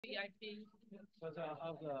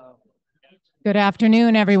Good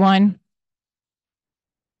afternoon, everyone.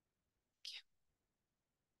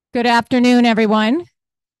 Good afternoon, everyone.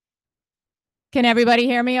 Can everybody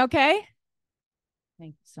hear me okay?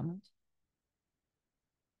 Thank you so much.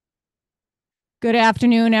 Good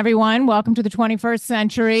afternoon, everyone. Welcome to the 21st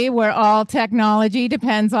century, where all technology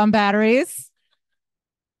depends on batteries.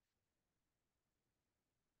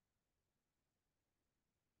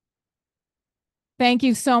 Thank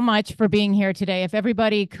you so much for being here today. If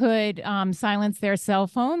everybody could silence their cell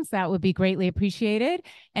phones, that would be greatly appreciated.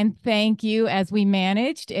 And thank you as we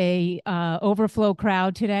managed a overflow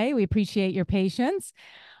crowd today. We appreciate your patience.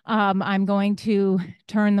 I'm going to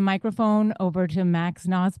turn the microphone over to Max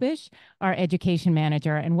Nosbish, our education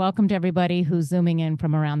manager, and welcome to everybody who's zooming in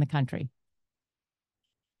from around the country.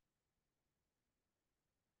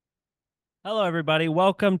 Hello, everybody.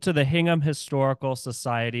 Welcome to the Hingham Historical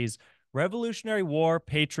Society's Revolutionary War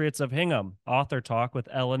Patriots of Hingham author talk with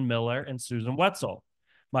Ellen Miller and Susan Wetzel.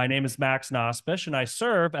 My name is Max Nosbish, and I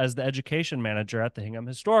serve as the education manager at the Hingham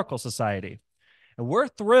Historical Society. And we're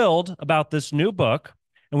thrilled about this new book,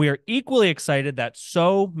 and we are equally excited that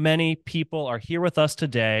so many people are here with us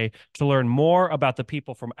today to learn more about the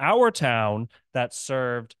people from our town that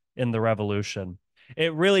served in the Revolution.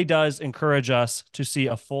 It really does encourage us to see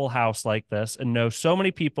a full house like this and know so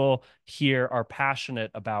many people here are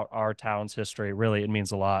passionate about our town's history. Really, it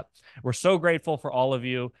means a lot. We're so grateful for all of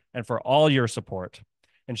you and for all your support.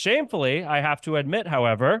 And shamefully, I have to admit,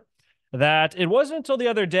 however, that it wasn't until the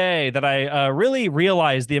other day that I really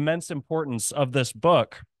realized the immense importance of this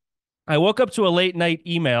book. I woke up to a late night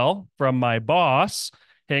email from my boss,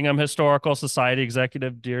 Hingham Historical Society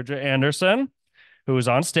Executive Deirdre Anderson, who was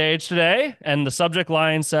on stage today, and the subject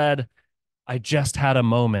line said, "I just had a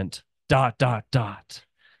moment, ...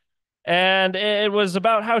 And it was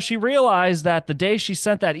about how she realized that the day she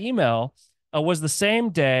sent that email was the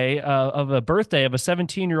same day of a birthday of a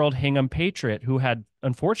 17-year-old Hingham patriot who had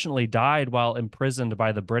unfortunately died while imprisoned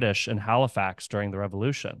by the British in Halifax during the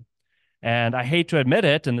Revolution. And I hate to admit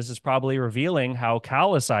it, and this is probably revealing how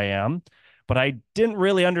callous I am, but I didn't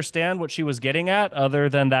really understand what she was getting at other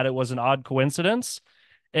than that it was an odd coincidence.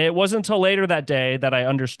 It wasn't until later that day that I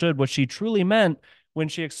understood what she truly meant when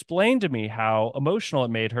she explained to me how emotional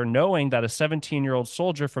it made her knowing that a 17-year-old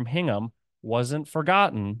soldier from Hingham wasn't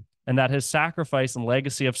forgotten and that his sacrifice and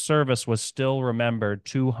legacy of service was still remembered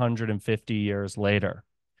 250 years later.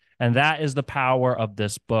 And that is the power of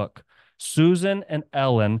this book. Susan and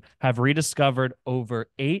Ellen have rediscovered over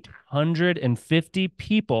 850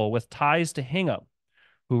 people with ties to Hingham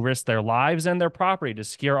who risked their lives and their property to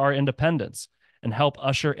secure our independence and help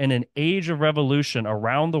usher in an age of revolution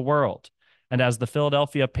around the world. And as the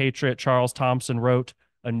Philadelphia patriot Charles Thompson wrote,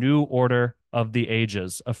 a new order of the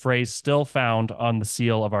ages, a phrase still found on the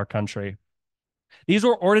seal of our country. These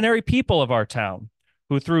were ordinary people of our town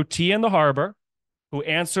who threw tea in the harbor, who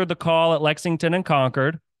answered the call at Lexington and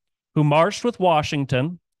Concord, who marched with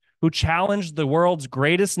Washington, who challenged the world's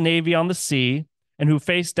greatest navy on the sea, and who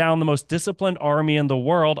faced down the most disciplined army in the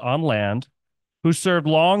world on land, who served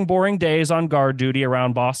long, boring days on guard duty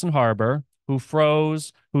around Boston Harbor, who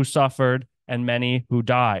froze, who suffered, and many who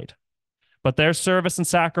died. But their service and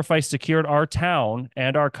sacrifice secured our town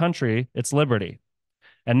and our country its liberty.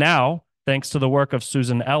 And now, thanks to the work of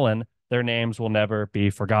Susan Ellen, their names will never be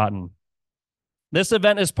forgotten. This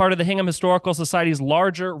event is part of the Hingham Historical Society's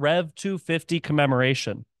larger Rev 250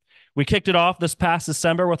 commemoration. We kicked it off this past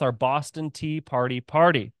December with our Boston Tea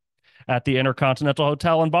Party at the Intercontinental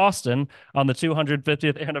Hotel in Boston on the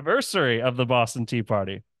 250th anniversary of the Boston Tea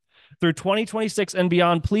Party. Through 2026 and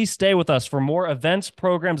beyond, please stay with us for more events,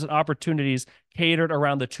 programs, and opportunities catered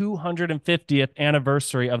around the 250th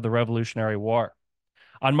anniversary of the Revolutionary War.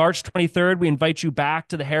 On March 23rd, we invite you back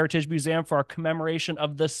to the Heritage Museum for our commemoration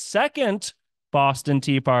of the second Boston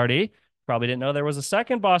Tea Party. Probably didn't know there was a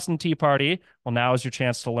second Boston Tea Party. Well, now is your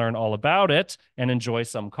chance to learn all about it and enjoy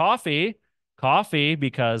some coffee. Coffee,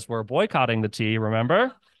 because we're boycotting the tea,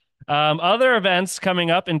 remember? Other events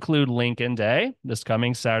coming up include Lincoln Day, this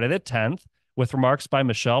coming Saturday the 10th, with remarks by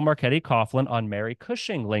Michelle Marchetti Coughlin on Mary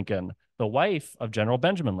Cushing Lincoln, the wife of General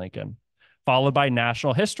Benjamin Lincoln, followed by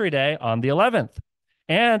National History Day on the 11th,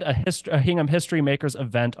 and a Hingham History Makers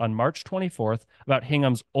event on March 24th about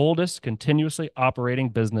Hingham's oldest continuously operating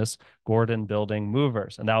business, Gordon Building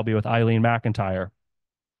Movers, and that'll be with Eileen McIntyre.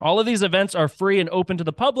 All of these events are free and open to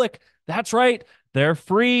the public. That's right, they're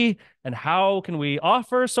free. And how can we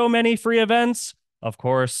offer so many free events? Of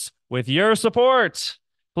course, with your support.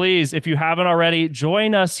 Please, if you haven't already,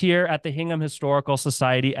 join us here at the Hingham Historical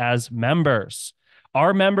Society as members.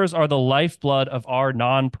 Our members are the lifeblood of our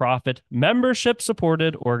nonprofit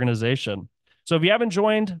membership-supported organization. So if you haven't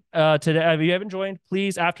joined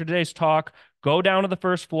please, after today's talk, go down to the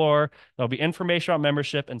first floor. There'll be information on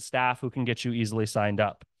membership and staff who can get you easily signed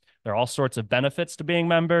up. There are all sorts of benefits to being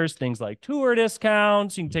members, things like tour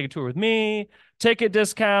discounts. You can take a tour with me, ticket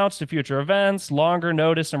discounts to future events, longer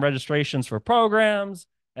notice and registrations for programs,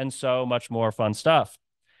 and so much more fun stuff.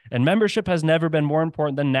 And membership has never been more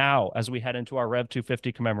important than now as we head into our Rev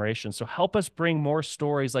 250 commemoration. So help us bring more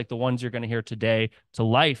stories like the ones you're going to hear today to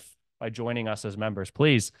life by joining us as members,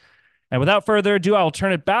 please. And without further ado, I'll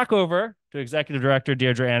turn it back over to Executive Director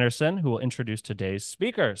Deirdre Anderson, who will introduce today's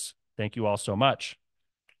speakers. Thank you all so much.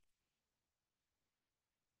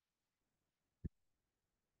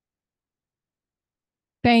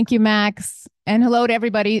 Thank you, Max. And hello to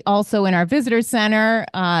everybody also in our visitor center.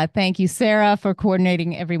 Thank you, Sarah, for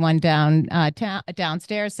coordinating everyone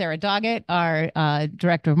downstairs. Sarah Doggett, our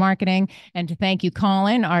Director of Marketing. And to thank you,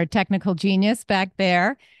 Colin, our technical genius back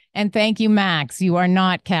there. And thank you, Max. You are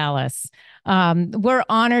not callous. We're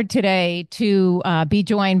honored today to be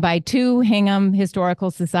joined by two Hingham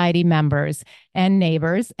Historical Society members and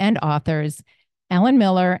neighbors and authors, Ellen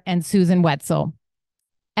Miller and Susan Wetzel.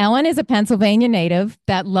 Ellen is a Pennsylvania native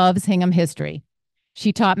that loves Hingham history.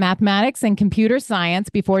 She taught mathematics and computer science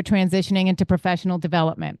before transitioning into professional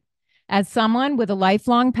development. As someone with a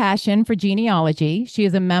lifelong passion for genealogy, she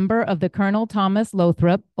is a member of the Colonel Thomas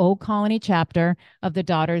Lothrop Old Colony chapter of the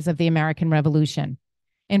Daughters of the American Revolution.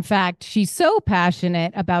 In fact, she's so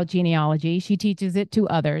passionate about genealogy, she teaches it to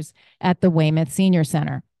others at the Weymouth Senior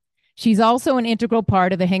Center. She's also an integral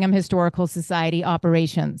part of the Hingham Historical Society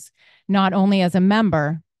operations, not only as a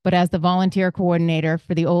member, but as the volunteer coordinator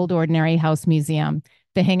for the Old Ordinary House Museum,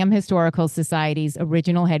 the Hingham Historical Society's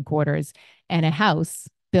original headquarters, and a house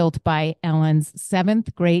built by Ellen's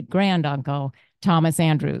seventh great-granduncle, Thomas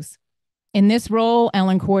Andrews. In this role,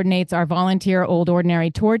 Ellen coordinates our volunteer Old Ordinary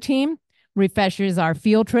tour team, refreshes our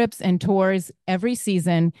field trips and tours every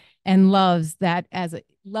season, and loves that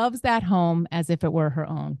home as if it were her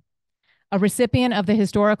own. A recipient of the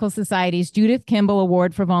Historical Society's Judith Kimball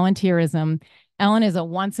Award for Volunteerism, Ellen is a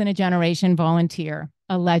once-in-a-generation volunteer,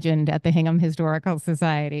 a legend at the Hingham Historical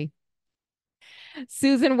Society.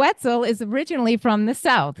 Susan Wetzel is originally from the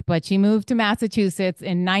South, but she moved to Massachusetts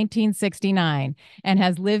in 1969 and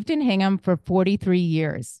has lived in Hingham for 43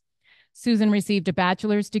 years. Susan received a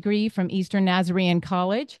bachelor's degree from Eastern Nazarene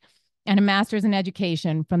College and a master's in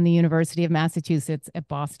education from the University of Massachusetts at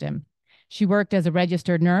Boston. She worked as a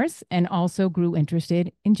registered nurse and also grew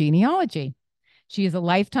interested in genealogy. She is a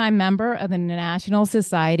lifetime member of the National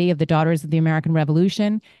Society of the Daughters of the American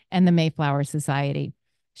Revolution and the Mayflower Society.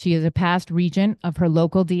 She is a past regent of her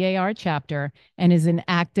local DAR chapter and is an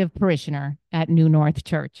active parishioner at New North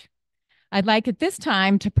Church. I'd like at this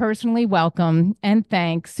time to personally welcome and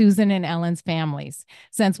thank Susan and Ellen's families,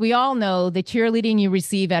 since we all know the cheerleading you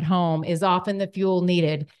receive at home is often the fuel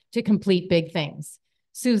needed to complete big things.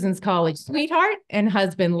 Susan's college sweetheart and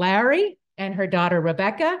husband, Larry, and her daughter,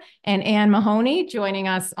 Rebecca, and Ann Mahoney joining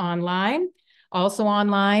us online. Also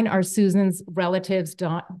online are Susan's relatives,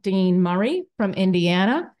 Dean Murray from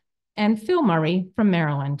Indiana and Phil Murray from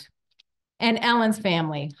Maryland. And Ellen's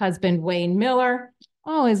family, husband, Wayne Miller,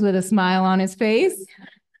 always with a smile on his face,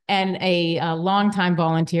 and a longtime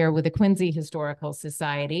volunteer with the Quincy Historical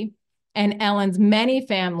Society. And Ellen's many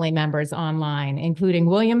family members online, including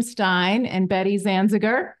William Stein and Betty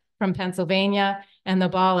Zanziger from Pennsylvania, and the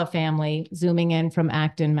Bala family zooming in from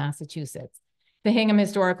Acton, Massachusetts. The Hingham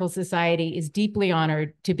Historical Society is deeply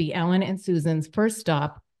honored to be Ellen and Susan's first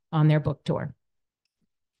stop on their book tour.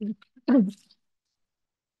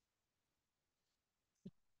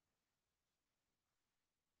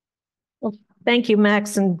 Well, thank you,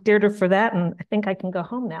 Max and Deirdre, for that. And I think I can go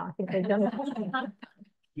home now. I think they've done it.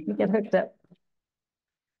 You get hooked up.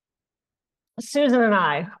 Susan and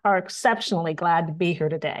I are exceptionally glad to be here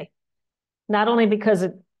today, not only because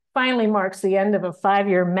it finally marks the end of a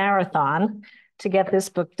 5-year marathon to get this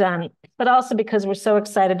book done, but also because we're so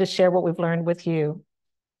excited to share what we've learned with you.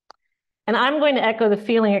 And I'm going to echo the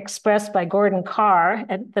feeling expressed by Gordon Carr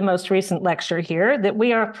at the most recent lecture here, that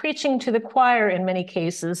we are preaching to the choir in many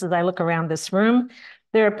cases as I look around this room.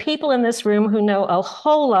 There are people in this room who know a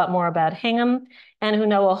whole lot more about Hingham and who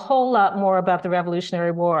know a whole lot more about the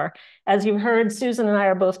Revolutionary War. As you've heard, Susan and I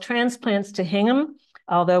are both transplants to Hingham,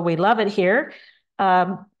 although we love it here,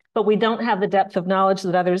 but we don't have the depth of knowledge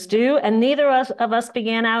that others do, and neither of us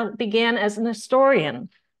began as an historian.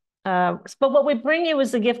 But what we bring you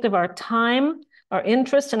is the gift of our time, our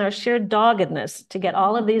interest, and our shared doggedness to get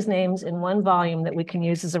all of these names in one volume that we can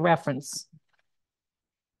use as a reference.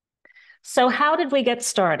 So how did we get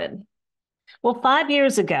started? Well, 5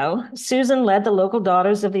 years ago, Susan led the local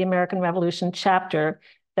Daughters of the American Revolution chapter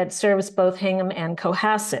that serves both Hingham and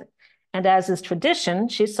Cohasset. And as is tradition,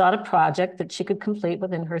 she sought a project that she could complete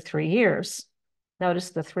within her 3 years. Notice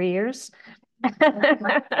the 3 years.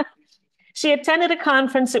 She attended a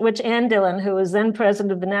conference at which Ann Dillon, who was then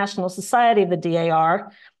president of the National Society of the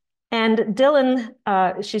DAR, and Dillon,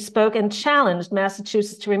 she spoke and challenged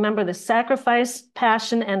Massachusetts to remember the sacrifice,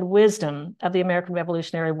 passion, and wisdom of the American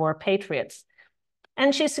Revolutionary War patriots.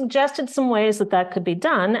 And she suggested some ways that that could be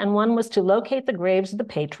done. And one was to locate the graves of the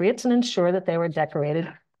patriots and ensure that they were decorated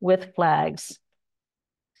with flags.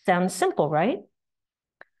 Sounds simple, right?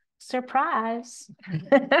 Surprise.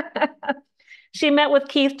 She met with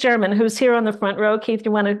Keith German, who's here on the front row. Keith,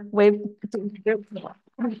 you want to wave?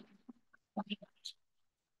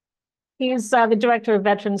 He's the director of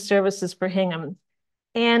Veterans Services for Hingham.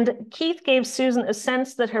 And Keith gave Susan a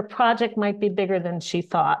sense that her project might be bigger than she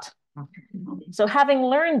thought. So having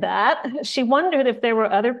learned that, she wondered if there were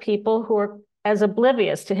other people who were as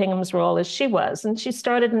oblivious to Hingham's role as she was. And she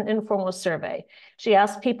started an informal survey. She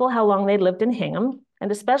asked people how long they'd lived in Hingham,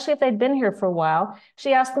 and especially if they'd been here for a while,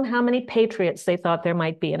 she asked them how many patriots they thought there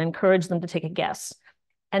might be and encouraged them to take a guess.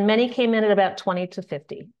 And many came in at about 20 to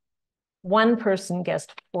 50. One person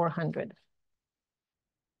guessed 400.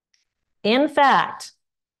 In fact,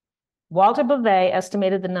 Walter Bouvet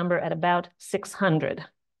estimated the number at about 600.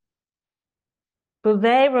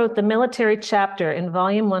 Bouvet wrote the military chapter in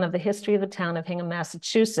volume 1 of the History of the Town of Hingham,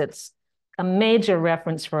 Massachusetts, a major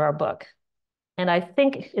reference for our book. And I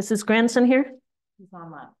think, is his grandson here? He's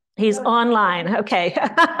online. He's online, okay.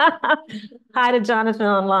 Hi to Jonathan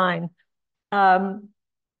online.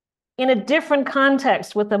 In a different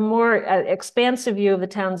context, with a more expansive view of the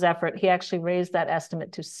town's effort, he actually raised that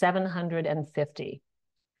estimate to 750.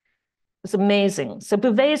 It's amazing. So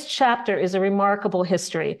Bouvet's chapter is a remarkable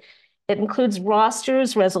history. It includes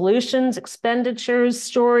rosters, resolutions, expenditures,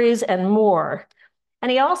 stories, and more.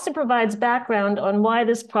 And he also provides background on why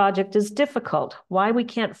this project is difficult, why we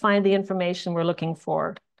can't find the information we're looking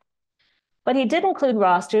for. But he did include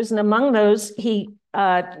rosters, and among those, he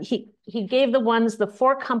gave the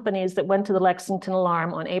 4 companies that went to the Lexington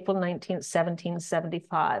Alarm on April 19th,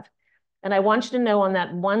 1775. And I want you to know on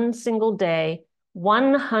that one single day,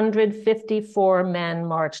 154 men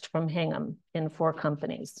marched from Hingham in 4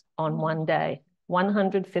 companies on one day,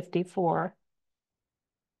 154.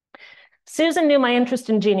 Susan knew my interest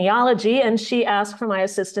in genealogy, and she asked for my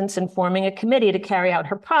assistance in forming a committee to carry out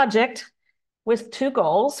her project with 2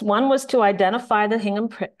 goals. One was to identify the Hingham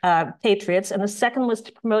Patriots, and the second was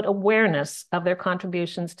to promote awareness of their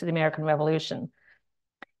contributions to the American Revolution.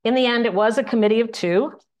 In the end, it was a committee of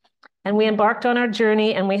 2. And we embarked on our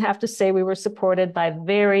journey, and we have to say we were supported by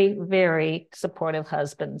very, very supportive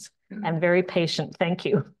husbands and very patient. Thank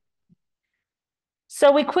you.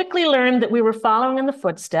 So we quickly learned that we were following in the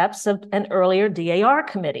footsteps of an earlier DAR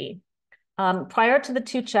committee. Prior to the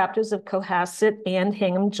 2 chapters of Cohasset and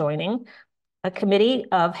Hingham joining, a committee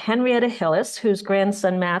of Henrietta Hillis, whose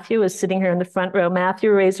grandson Matthew is sitting here in the front row.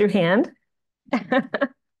 Matthew, raise your hand.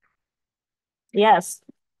 Yes.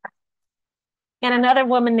 And another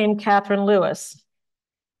woman named Catherine Lewis.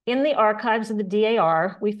 In the archives of the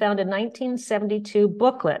DAR, we found a 1972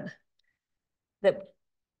 booklet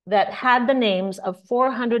that had the names of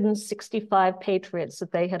 465 patriots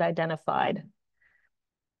that they had identified.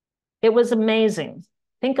 It was amazing.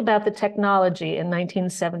 Think about the technology in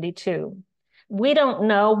 1972. We don't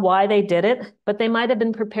know why they did it, but they might have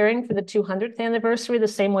been preparing for the 200th anniversary the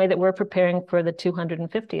same way that we're preparing for the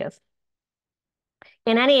 250th.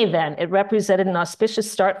 In any event, it represented an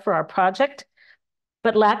auspicious start for our project,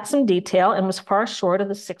 but lacked some detail and was far short of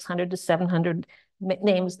the 600 to 700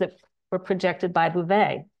 names that were projected by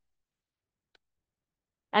Bouvet.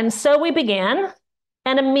 And so we began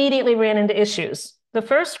and immediately ran into issues. The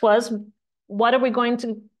first was, what are we going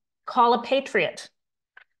to call a patriot?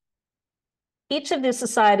 Each of the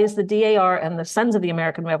societies, the DAR and the Sons of the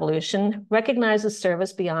American Revolution, recognizes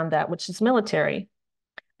service beyond that which is military.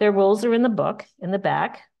 Their rules are in the book, in the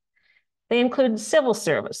back. They include civil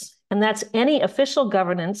service, and that's any official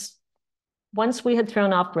governance once we had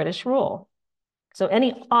thrown off British rule. So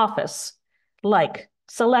any office, like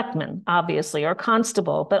selectman, obviously, or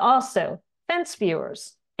constable, but also fence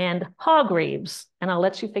viewers and hog reeves. And I'll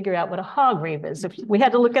let you figure out what a hog reeve is if we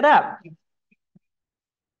had to look it up.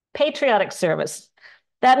 Patriotic service.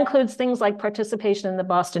 That includes things like participation in the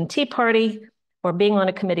Boston Tea Party, or being on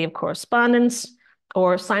a committee of correspondence,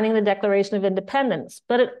 or signing the Declaration of Independence.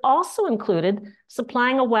 But it also included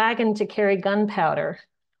supplying a wagon to carry gunpowder,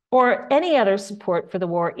 or any other support for the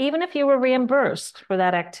war, even if you were reimbursed for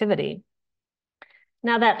that activity.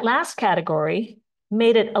 Now, that last category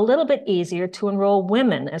made it a little bit easier to enroll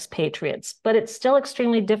women as patriots, but it's still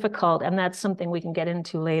extremely difficult, and that's something we can get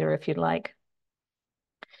into later if you'd like.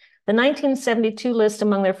 The 1972 list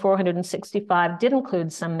among their 465 did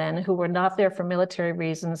include some men who were not there for military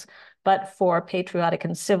reasons, but for patriotic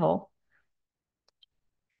and civil.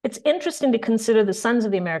 It's interesting to consider the Sons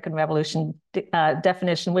of the American Revolution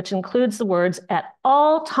definition, which includes the words "at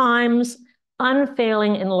all times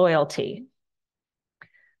unfailing in loyalty."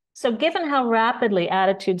 So given how rapidly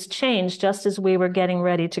attitudes changed just as we were getting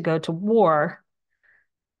ready to go to war,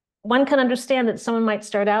 one can understand that someone might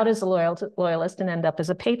start out as a loyalist and end up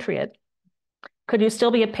as a patriot. Could you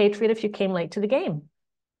still be a patriot if you came late to the game?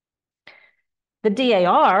 The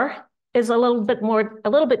DAR is a little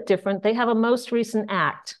bit different. They have a most recent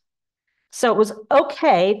act. So it was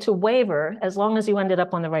okay to waver as long as you ended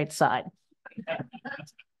up on the right side.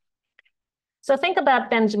 So think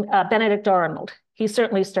about Benedict Arnold. He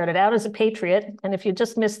certainly started out as a patriot, and if you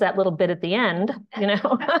just missed that little bit at the end,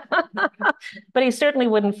 but he certainly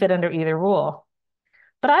wouldn't fit under either rule.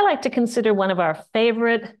 But I like to consider one of our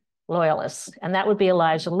favorite loyalists, and that would be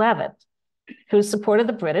Elijah Levitt, whose support of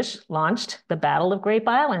the British launched the Battle of Grape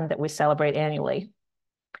Island that we celebrate annually.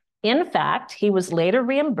 In fact, he was later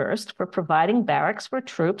reimbursed for providing barracks for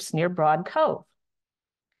troops near Broad Cove.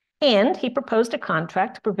 And he proposed a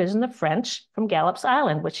contract to provision the French from Gallup's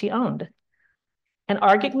Island, which he owned. An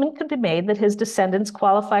argument could be made that his descendants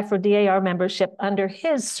qualify for DAR membership under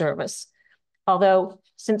his service, although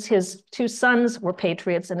since his two sons were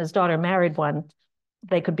patriots and his daughter married one,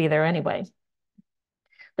 they could be there anyway.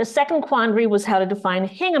 The second quandary was how to define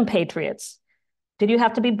Hingham patriots. Did you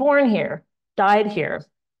have to be born here, died here?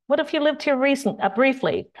 What if you lived here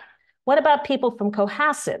briefly? What about people from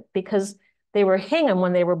Cohasset? Because they were Hingham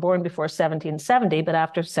when they were born before 1770, but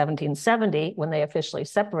after 1770, when they officially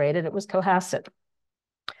separated, it was Cohasset.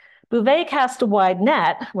 Bouvet cast a wide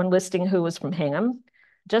net when listing who was from Hingham.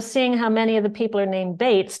 Just seeing how many of the people are named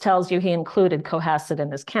Bates tells you he included Cohasset in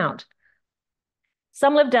his count.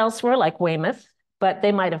 Some lived elsewhere, like Weymouth, but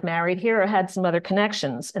they might have married here or had some other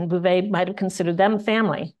connections, and Bouvet might have considered them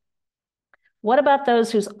family. What about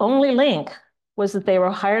those whose only link was that they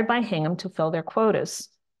were hired by Hingham to fill their quotas?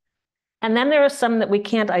 And then there are some that we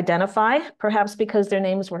can't identify, perhaps because their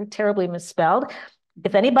names were terribly misspelled.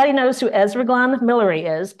 If anybody knows who Ezraglan Millery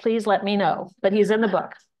is, please let me know, but he's in the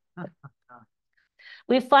book.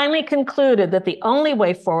 We finally concluded that the only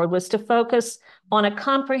way forward was to focus on a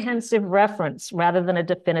comprehensive reference rather than a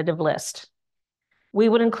definitive list. We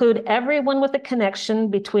would include everyone with a connection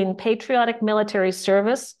between patriotic military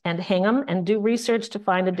service and Hingham and do research to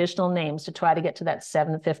find additional names to try to get to that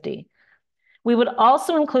 750. We would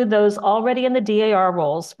also include those already in the DAR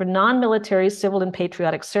roles for non-military, civil, and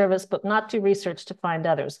patriotic service, but not do research to find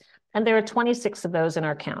others. And there are 26 of those in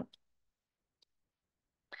our count.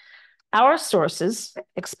 Our sources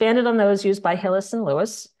expanded on those used by Hillis and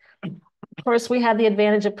Lewis. Of course, we had the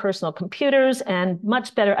advantage of personal computers and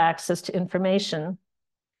much better access to information.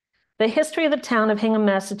 The history of the town of Hingham,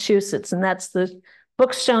 Massachusetts, and that's the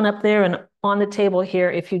books shown up there and on the table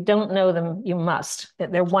here. If you don't know them, you must.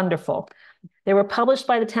 They're wonderful. They were published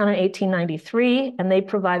by the town in 1893, and they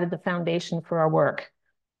provided the foundation for our work.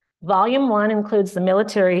 Volume 1 includes the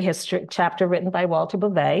military history chapter written by Walter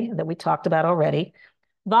Bouvet that we talked about already.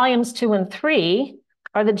 Volumes 2 and 3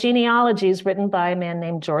 are the genealogies written by a man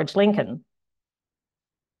named George Lincoln.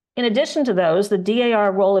 In addition to those, the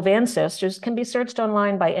DAR roll of ancestors can be searched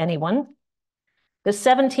online by anyone. The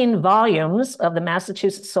 17 volumes of the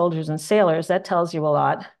Massachusetts Soldiers and Sailors, that tells you a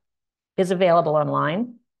lot, is available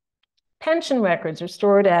online. Pension records are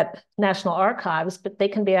stored at National Archives, but they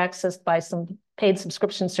can be accessed by some paid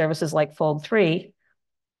subscription services like Fold3.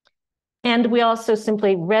 And we also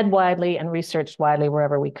simply read widely and researched widely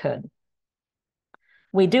wherever we could.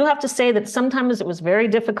 We do have to say that sometimes it was very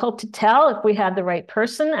difficult to tell if we had the right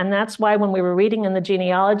person, and that's why when we were reading in the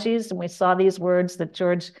genealogies and we saw these words that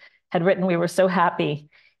George had written, we were so happy.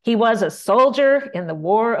 He was a soldier in the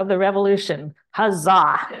War of the Revolution.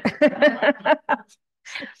 Huzzah!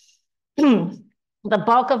 The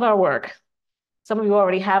bulk of our work, some of you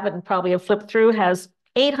already have it and probably have flipped through, has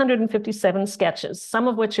 857 sketches, some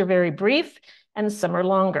of which are very brief and some are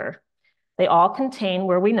longer. They all contain,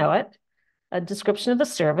 where we know it, a description of the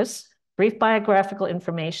service, brief biographical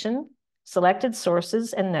information, selected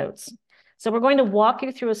sources, and notes. So we're going to walk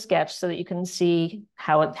you through a sketch so that you can see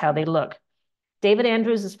how they look. David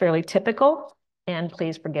Andrews is fairly typical, and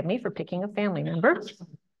please forgive me for picking a family member.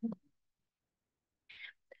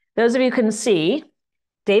 Those of you can see,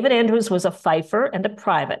 David Andrews was a fifer and a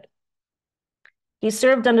private. He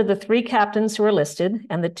served under the 3 captains who are listed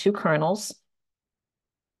and the 2 colonels.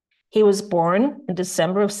 He was born in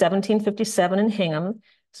December of 1757 in Hingham.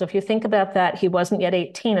 So if you think about that, he wasn't yet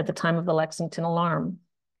 18 at the time of the Lexington alarm.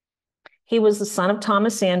 He was the son of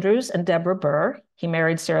Thomas Andrews and Deborah Burr. He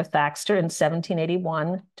married Sarah Thaxter in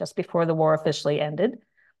 1781, just before the war officially ended.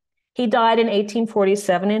 He died in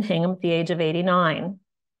 1847 in Hingham at the age of 89.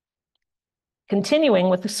 Continuing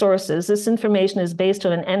with the sources, this information is based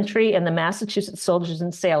on an entry in the Massachusetts Soldiers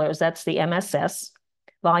and Sailors, that's the MSS,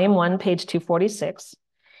 Volume 1, page 246.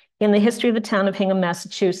 In the History of the Town of Hingham,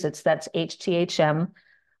 Massachusetts, that's HTHM,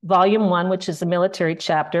 Volume 1, which is the military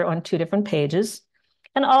chapter on 2 different pages,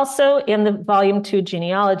 and also in the Volume 2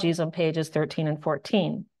 genealogies on pages 13 and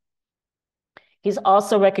 14. He's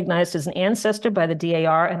also recognized as an ancestor by the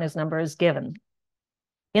DAR, and his number is given.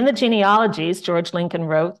 In the genealogies, George Lincoln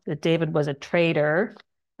wrote that David was a trader,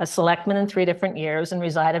 a selectman in 3 different years, and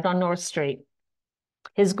resided on North Street.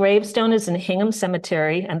 His gravestone is in Hingham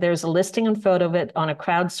Cemetery, and there's a listing and photo of it on a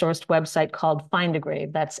crowdsourced website called Find a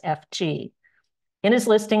Grave, that's FG. In his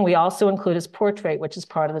listing, we also include his portrait, which is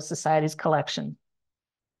part of the Society's collection.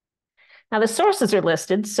 Now, the sources are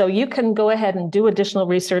listed, so you can go ahead and do additional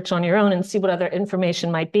research on your own and see what other information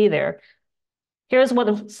might be there. Here's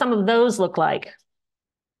what some of those look like.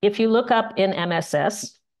 If you look up in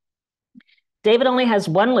MSS, David only has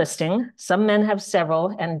 1 listing. Some men have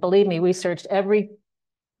several, and believe me, we searched every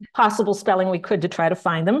possible spelling we could to try to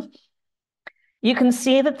find them. You can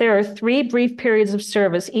see that there are 3 brief periods of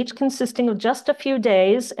service, each consisting of just a few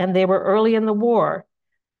days, and they were early in the war.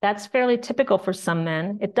 That's fairly typical for some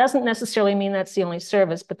men. It doesn't necessarily mean that's the only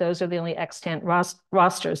service, but those are the only extant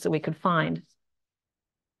rosters that we could find,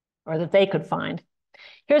 or that they could find.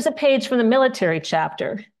 Here's a page from the military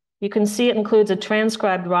chapter. You can see it includes a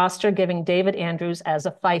transcribed roster giving David Andrews as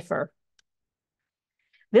a fifer.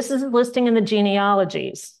 This is a listing in the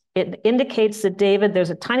genealogies. It indicates that David, there's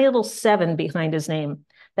a tiny little 7 behind his name.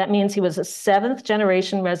 That means he was a 7th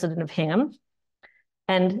generation resident of Hingham.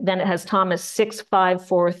 And then it has Thomas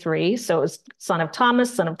 6543. So it was son of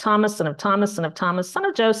Thomas, son of Thomas, son of Thomas, son of Thomas, son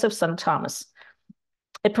of Joseph, son of Thomas.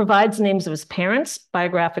 It provides names of his parents,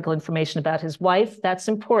 biographical information about his wife. That's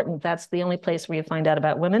important. That's the only place where you find out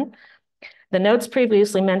about women. The notes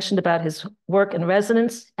previously mentioned about his work and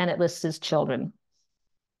residence, and it lists his children.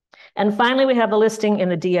 And finally, we have the listing in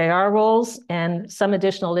the DAR rolls, and some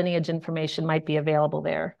additional lineage information might be available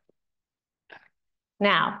there.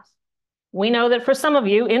 Now, we know that for some of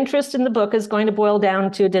you, interest in the book is going to boil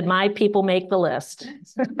down to, did my people make the list?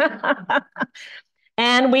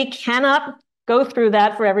 And we cannot go through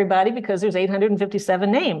that for everybody because there's 857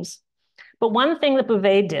 names. But one thing that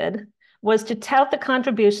Bouvet did was to tout the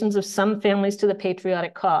contributions of some families to the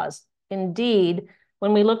patriotic cause. Indeed,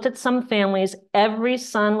 when we looked at some families, every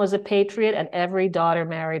son was a patriot and every daughter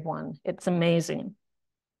married one. It's amazing.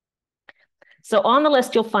 So on the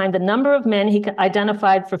list, you'll find the number of men he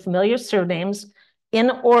identified for familiar surnames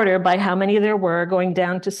in order by how many there were, going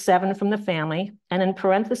down to 7 from the family. And in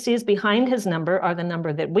parentheses behind his number are the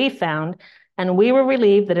number that we found. And we were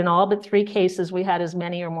relieved that in all but 3 cases, we had as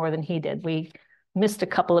many or more than he did. We missed a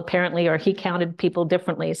couple apparently, or he counted people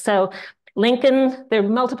differently. So Lincoln, there are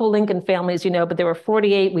multiple Lincoln families, you know, but there were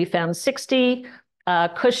 48, we found 60.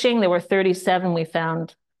 Cushing, there were 37, we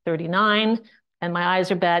found 39. And my eyes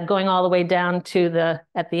are bad, going all the way down to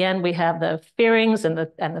at the end, we have the Fearings and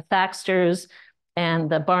the Thaxters and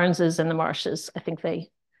the Barneses and the Marshes. I think they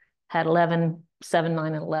had 11, 7,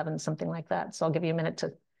 9, and 11, something like that. So I'll give you a minute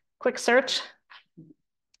to quick search.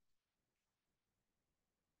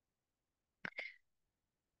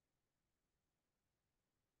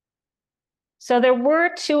 So there were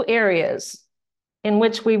 2 areas in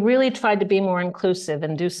which we really tried to be more inclusive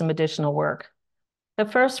and do some additional work. The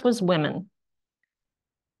first was women.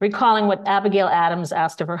 Recalling what Abigail Adams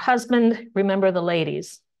asked of her husband, remember the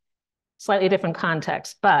ladies. Slightly different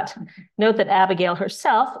context, but note that Abigail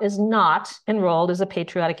herself is not enrolled as a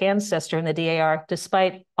patriotic ancestor in the DAR,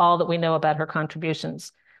 despite all that we know about her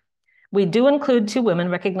contributions. We do include 2 women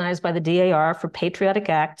recognized by the DAR for patriotic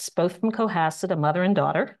acts, both from Cohasset, a mother and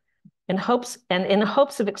daughter. In hopes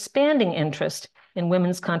of expanding interest in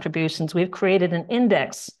women's contributions, we've created an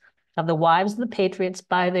index of the wives of the patriots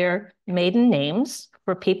by their maiden names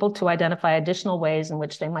for people to identify additional ways in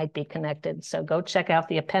which they might be connected. So go check out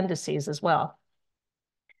the appendices as well.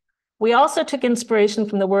 We also took inspiration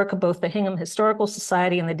from the work of both the Hingham Historical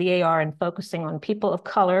Society and the DAR in focusing on people of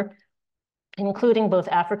color, including both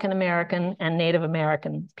African American and Native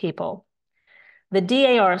American people. The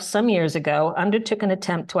DAR some years ago undertook an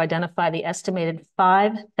attempt to identify the estimated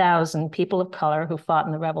 5,000 people of color who fought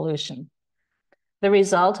in the Revolution. The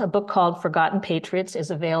result, a book called Forgotten Patriots,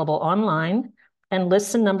 is available online and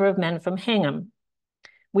lists a number of men from Hingham.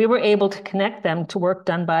 we were able to connect them to work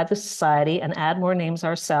done by the society and add more names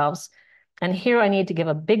ourselves. And here I need to give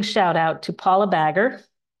a big shout out to Paula Bagger.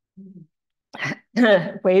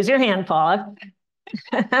 Raise your hand, Paula.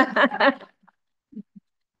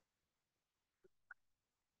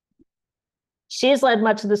 She's led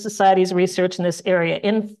much of the Society's research in this area.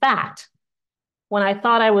 In fact, when I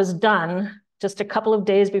thought I was done, just a couple of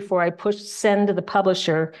days before I pushed send to the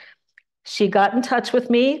publisher, she got in touch with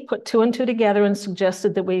me, put two and two together, and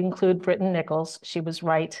suggested that we include Britton Nichols. She was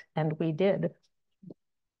right, and we did.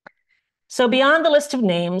 So beyond the list of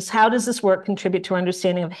names, how does this work contribute to our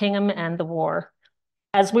understanding of Hingham and the war?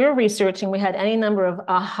 As we were researching, we had any number of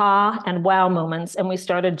aha and wow moments, and we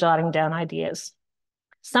started jotting down ideas.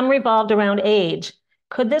 Some revolved around age.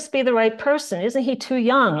 Could this be the right person? Isn't he too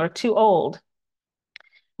young or too old?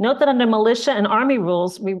 Note that under militia and army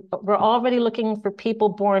rules, we were already looking for people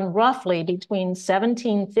born roughly between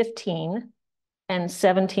 1715 and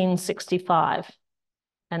 1765,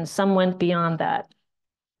 and some went beyond that.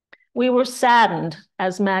 We were saddened,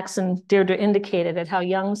 as Max and Deirdre indicated, at how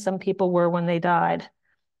young some people were when they died.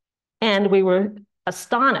 And we were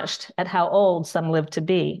astonished at how old some lived to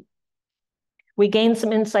be. We gained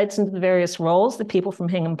some insights into the various roles that people from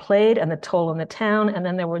Hingham played and the toll in the town, and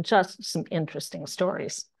then there were just some interesting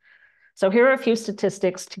stories. So here are a few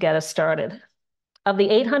statistics to get us started. Of the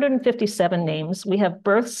 857 names, we have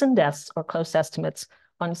births and deaths, or close estimates,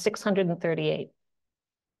 on 638.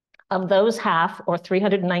 Of those, half, or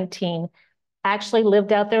 319, actually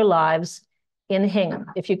lived out their lives in Hingham,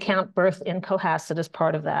 if you count birth in Cohasset as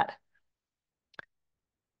part of that.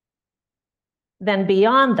 Then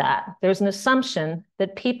beyond that, there's an assumption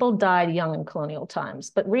that people died young in colonial times.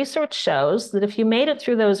 But research shows that if you made it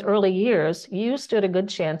through those early years, you stood a good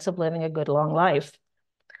chance of living a good long life.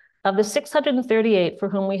 Of the 638 for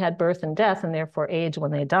whom we had birth and death, and therefore age when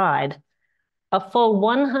they died, a full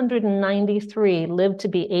 193 lived to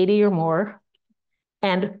be 80 or more,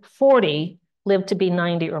 and 40 lived to be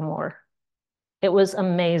 90 or more. It was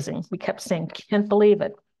amazing. We kept saying, can't believe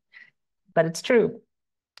it, but it's true.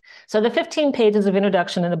 So the 15 pages of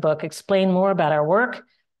introduction in the book explain more about our work,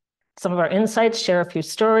 some of our insights, share a few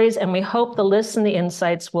stories, and we hope the lists and the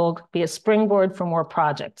insights will be a springboard for more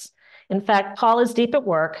projects. In fact, Paul is deep at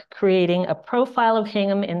work creating a profile of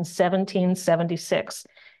Hingham in 1776,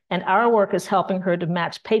 and our work is helping her to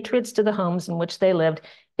match Patriots to the homes in which they lived.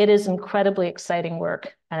 It is incredibly exciting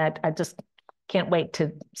work, and I just can't wait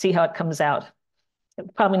to see how it comes out.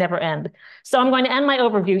 It'll probably never end. So I'm going to end my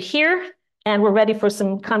overview here, and we're ready for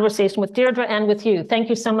some conversation with Deirdre and with you. Thank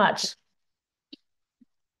you so much.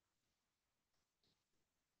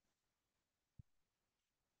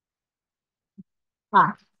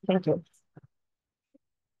 Thank you.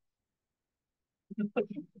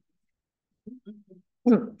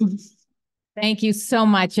 Thank you so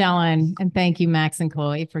much, Ellen. And thank you, Max and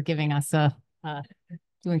Chloe, for giving us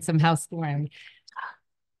doing some housekeeping.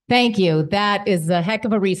 Thank you. That is a heck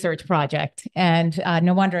of a research project. And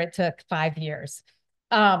no wonder it took 5 years.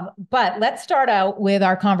 But let's start out with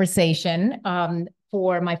our conversation.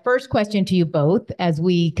 For my first question to you both, as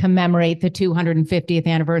we commemorate the 250th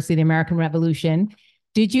anniversary of the American Revolution,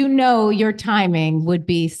 did you know your timing would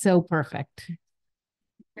be so perfect?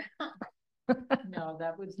 No,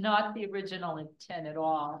 that was not the original intent at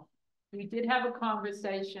all. We did have a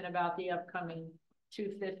conversation about the upcoming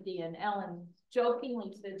 250, and Ellen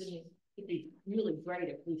jokingly said to me, it'd be really great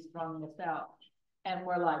if we strung this out. And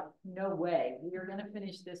we're like, no way. We are going to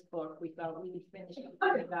finish this book. We thought we would finish it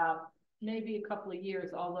in about maybe a couple of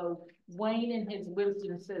years, although Wayne in his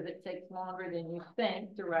wisdom says it takes longer than you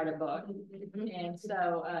think to write a book. And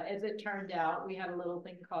so as it turned out, we had a little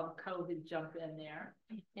thing called COVID jump in there,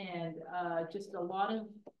 and just a lot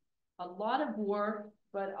of work,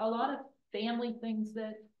 but a lot of family things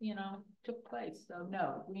that, you know, took place. So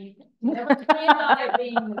no, we never planned on it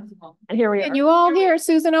being this long. And here we are. Can you all hear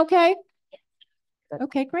Susan okay?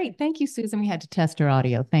 Okay, great. Thank you, Susan. We had to test her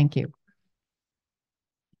audio. Thank you.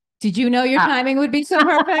 Did you know your timing would be so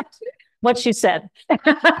perfect? What she said.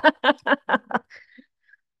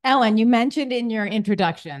 Ellen, you mentioned in your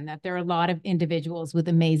introduction that there are a lot of individuals with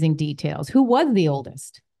amazing details. Who was the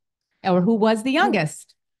oldest? Or who was the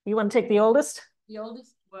youngest? You want to take the oldest? The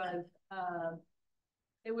oldest was,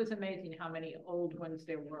 it was amazing how many old ones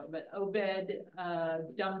there were, but Obed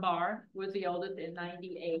Dunbar was the oldest in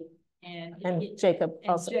 98. And Jacob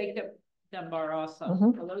also. Jacob Dunbar also.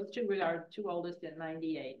 So those two were our two oldest at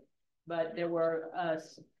 98. But there were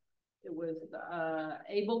it was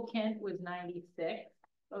Abel Kent was 96,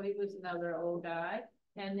 so he was another old guy.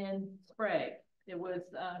 And then Sprague. It was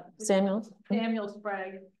Samuel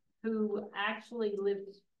Sprague, who actually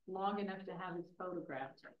lived long enough to have his photograph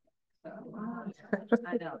taken. So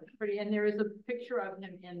I know it's pretty, and there is a picture of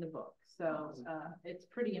him in the book. So it's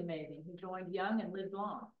pretty amazing. He joined young and lived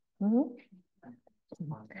long.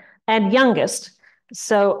 And youngest.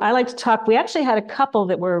 So I like to talk, we actually had a couple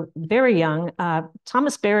that were very young.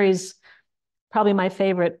 Thomas Berry's probably my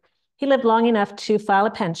favorite. He lived long enough to file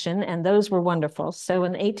a pension, and those were wonderful. So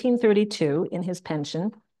in 1832, in his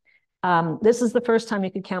pension, this is the first time you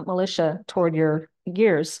could count militia toward your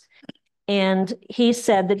years. And he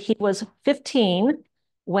said that he was 15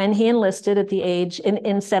 when he enlisted at the age in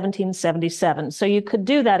 1777. So you could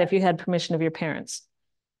do that if you had permission of your parents.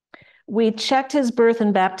 We checked his birth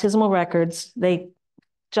and baptismal records. They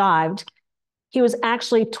jived. He was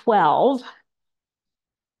actually 12.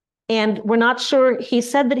 And we're not sure. He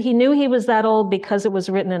said that he knew he was that old because it was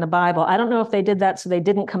written in a Bible. I don't know if they did that so they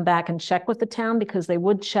didn't come back and check with the town, because they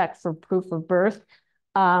would check for proof of birth,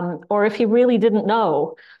 or if he really didn't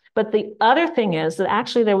know. But the other thing is that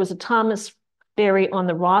actually there was a Thomas Berry on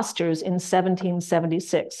the rosters in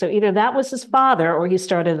 1776. So either that was his father or he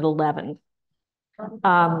started at 11.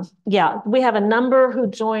 Yeah, we have a number who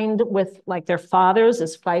joined with like their fathers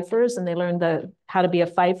as fifers, and they learned how to be a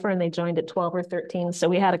fifer, and they joined at 12 or 13. So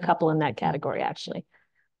we had a couple in that category, actually.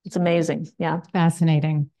 It's amazing. Yeah.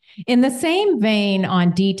 Fascinating. In the same vein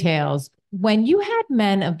on details, when you had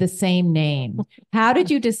men of the same name, how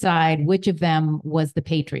did you decide which of them was the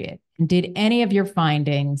Patriot? And did any of your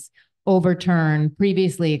findings overturn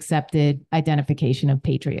previously accepted identification of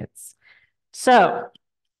Patriots? So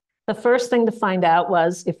the first thing to find out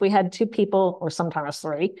was if we had two people, or sometimes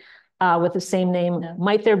three, with the same name,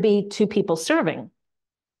 might there be two people serving?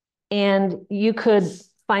 And you could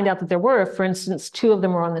find out that there were. For instance, two of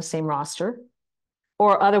them were on the same roster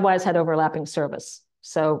or otherwise had overlapping service.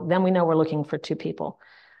 So then we know we're looking for two people.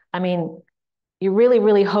 I mean, you really,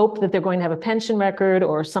 really hope that they're going to have a pension record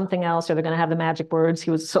or something else, or they're going to have the magic words, he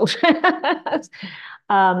was a soldier.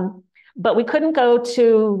 But we couldn't go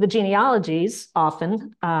to the genealogies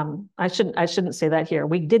often. I shouldn't say that here.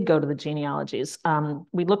 We did go to the genealogies.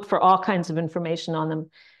 We looked for all kinds of information on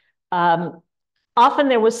them. Often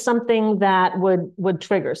there was something that would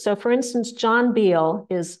trigger. So for instance, John Beale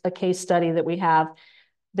is a case study that we have.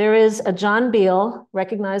 There is a John Beale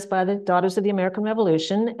recognized by the Daughters of the American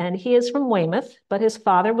Revolution, and he is from Weymouth, but his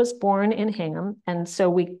father was born in Hingham. And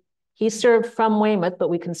so he served from Weymouth, but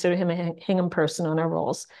we consider him a Hingham person on our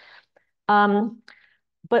rolls.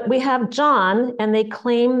 But we have John, and they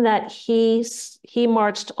claim that he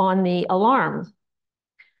marched on the alarm.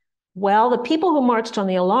 Well, the people who marched on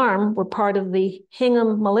the alarm were part of the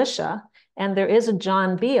Hingham militia, and there is a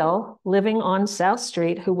John Beale living on South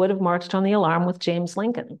Street who would have marched on the alarm with James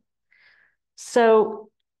Lincoln. So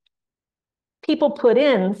people put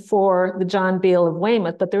in for the John Beale of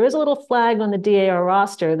Weymouth, but there is a little flag on the DAR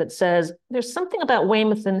roster that says, there's something about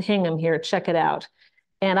Weymouth and Hingham here, check it out.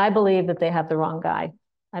 And I believe that they have the wrong guy.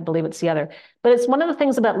 I believe it's the other. But it's one of the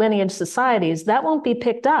things about lineage societies that won't be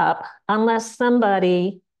picked up unless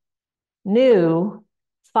somebody new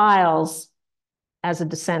files as a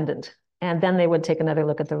descendant. And then they would take another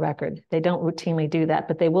look at the record. They don't routinely do that,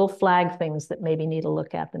 but they will flag things that maybe need a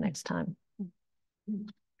look at the next time.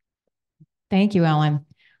 Thank you, Ellen.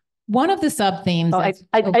 One of the sub-themes. I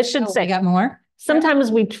should say. You got more?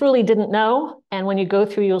 Sometimes we truly didn't know. And when you go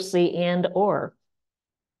through, you'll see and or,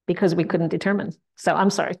 because we couldn't determine. So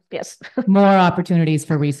I'm sorry. Yes. More opportunities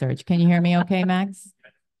for research. Can you hear me okay, Max?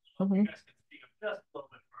 Mm-hmm.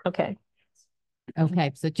 Okay.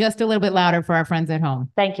 Okay, so just a little bit louder for our friends at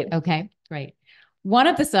home. Thank you. Okay, great. One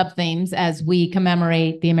of the sub-themes as we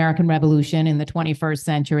commemorate the American Revolution in the 21st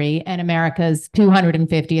century and America's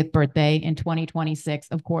 250th birthday in 2026,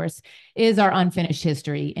 of course, is our unfinished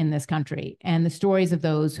history in this country and the stories of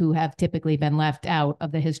those who have typically been left out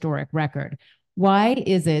of the historic record. Why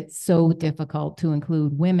is it so difficult to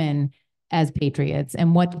include women as patriots,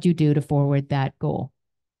 and what did you do to forward that goal?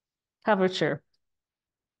 Coverture.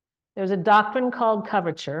 There's a doctrine called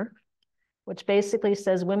coverture, which basically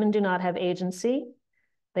says women do not have agency.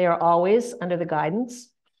 They are always under the guidance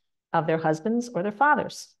of their husbands or their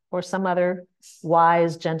fathers or some other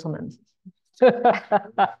wise gentleman.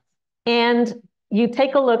 And you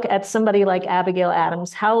take a look at somebody like Abigail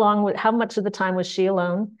Adams. How much of the time was she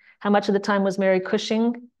alone? How much of the time was Mary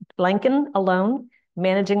Cushing Lincoln alone,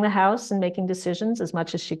 managing the house and making decisions as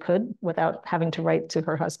much as she could without having to write to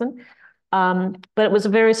her husband? But it was a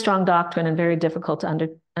very strong doctrine and very difficult to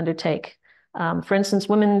undertake. For instance,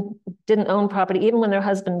 women didn't own property. Even when their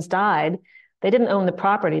husbands died, they didn't own the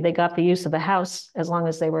property. They got the use of the house as long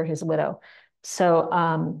as they were his widow.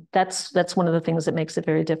 So that's one of the things that makes it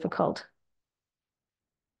very difficult.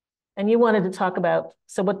 And you wanted to talk about,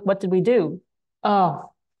 so what did we do? Oh,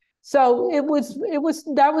 so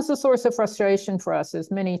that was a source of frustration for us, as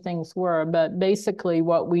many things were. But basically,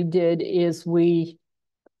 what we did is we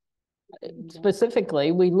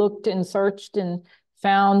looked and searched and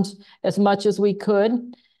found as much as we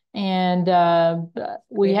could. And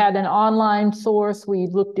we had an online source. We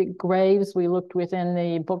looked at graves. We looked within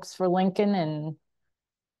the books for Lincoln, and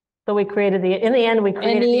so we created in the end,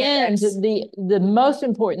 the most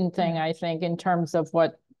important thing, I think, in terms of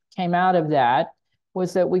what came out of that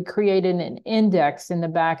was that we created an index in the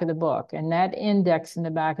back of the book. And that index in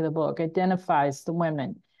the back of the book identifies the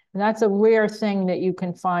women. And that's a rare thing that you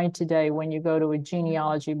can find today when you go to a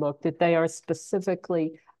genealogy book, that they are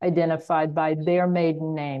specifically identified by their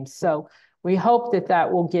maiden names. So we hope that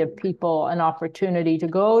that will give people an opportunity to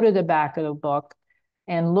go to the back of the book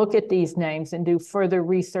and look at these names and do further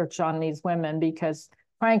research on these women, because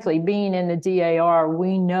frankly, being in the DAR,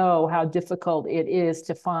 we know how difficult it is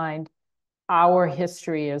to find our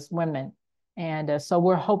history as women. And so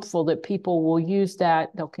we're hopeful that people will use that.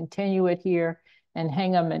 They'll continue it here and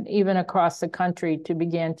Hingham and even across the country to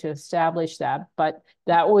begin to establish that. But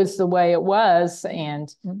that was the way it was.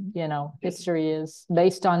 And, you know, history is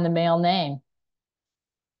based on the male name.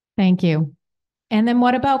 Thank you. And then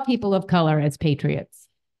what about people of color as patriots?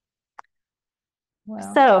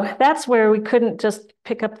 Well, so that's where we couldn't just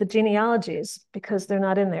pick up the genealogies because they're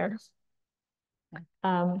not in there.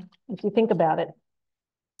 If you think about it.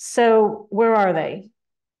 So where are they?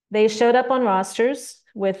 They showed up on rosters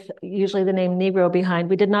with usually the name Negro behind.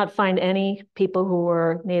 We did not find any people who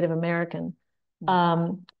were Native American.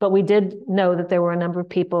 But we did know that there were a number of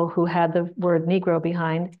people who had the word Negro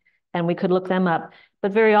behind, and we could look them up.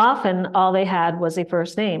 But very often, all they had was a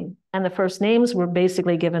first name. And the first names were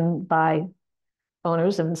basically given by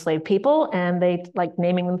owners of enslaved people, and they like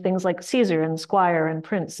naming them things like Caesar and Squire and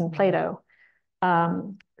Prince and Plato.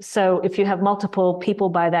 So if you have multiple people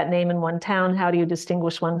by that name in one town, how do you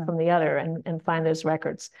distinguish one from the other and find those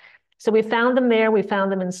records? So we found them there. We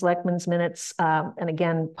found them in Selectmen's Minutes. And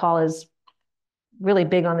again, Paul is really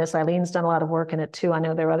big on this. Eileen's done a lot of work in it too. I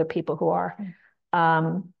know there are other people who are.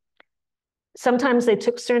 Sometimes they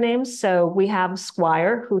took surnames. So we have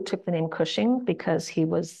Squire, who took the name Cushing because he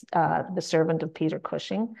was the servant of Peter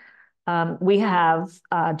Cushing. We have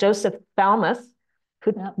Joseph Falmouth,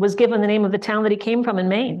 who was given the name of the town that he came from in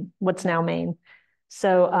Maine, what's now Maine.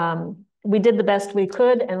 So we did the best we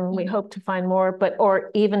could, and we hope to find more, or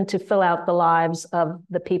even to fill out the lives of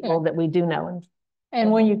the people that we do know.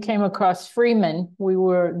 And when you came across freemen, they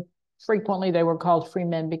were called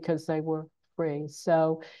freemen because they were free.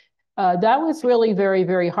 So that was really very,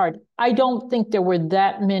 very hard. I don't think there were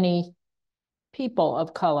that many people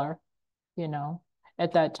of color, you know,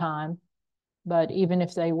 at that time. But even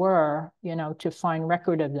if they were, you know, to find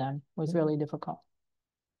record of them was really difficult.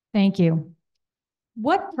 Thank you.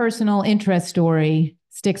 What personal interest story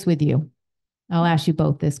sticks with you? I'll ask you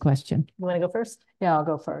both this question. You want to go first? Yeah, I'll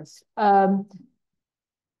go first. There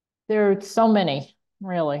are so many,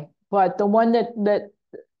 really. But the one that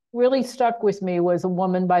really stuck with me was a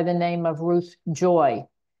woman by the name of Ruth Joy.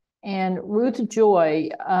 And Ruth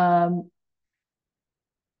Joy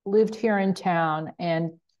lived here in town,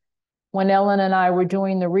 and when Ellen and I were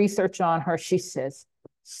doing the research on her, she says,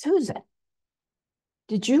 "Susan,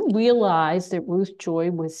 did you realize that Ruth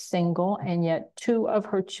Joy was single and yet two of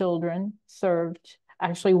her children served,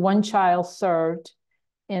 actually one child served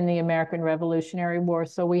in the American Revolutionary War?"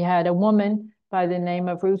 So we had a woman by the name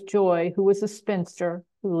of Ruth Joy, who was a spinster,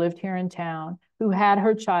 who lived here in town, who had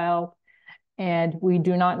her child, and we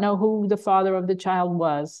do not know who the father of the child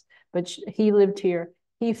was, but he lived here.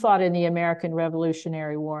 He fought in the American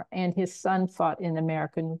Revolutionary War, and his son fought in the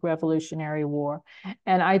American Revolutionary War.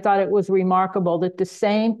 And I thought it was remarkable that the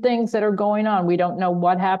same things that are going on, we don't know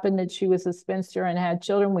what happened, that she was a spinster and had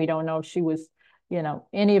children. We don't know if she was, you know,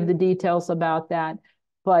 any of the details about that.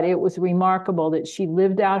 But it was remarkable that she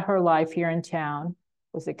lived out her life here in town,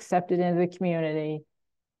 was accepted into the community.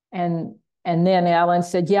 And then Ellen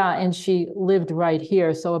said, yeah, and she lived right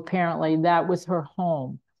here. So apparently that was her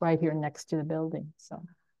home, right here next to the building. So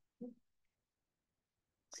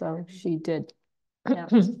she did. Yeah.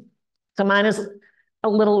 So mine is a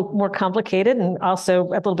little more complicated, and also a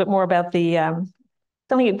little bit more about the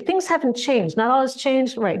telling you things haven't changed. Not all has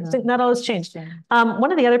changed, right? No. Not all has changed.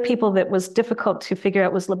 One of the other people that was difficult to figure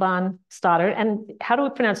out was Laban Stoddard. And how do we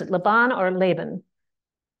pronounce it? Laban or Laban?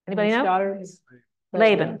 Anybody know? Stoddard.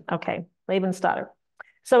 Laban. Okay, Laban Stoddard.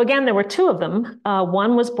 So again, there were two of them.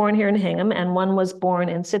 One was born here in Hingham, and one was born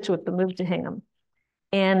in Scituate but moved to Hingham.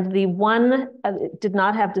 And the one did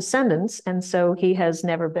not have descendants, and so he has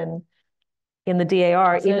never been in the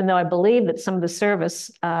DAR, even though I believe that some of the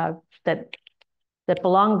service that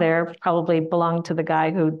belonged there probably belonged to the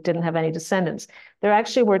guy who didn't have any descendants. There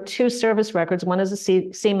actually were two service records, one as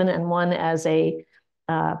a seaman and one as a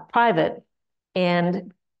private.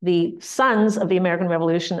 And the sons of the American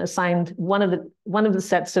Revolution assigned one of the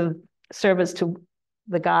sets of service to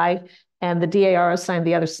the guy, and the DAR assigned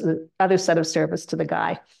the other set of service to the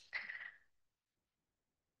guy.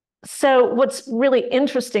 So what's really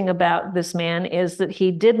interesting about this man is that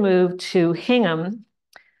he did move to Hingham,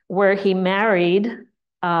 where he married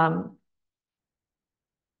Persis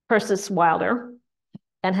Wilder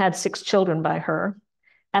and had 6 children by her,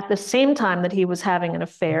 at the same time that he was having an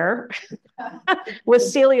affair with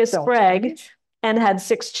Celia Sprague and had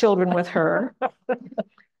 6 children with her.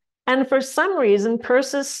 And for some reason,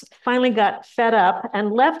 Persis finally got fed up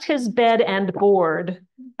and left his bed and board.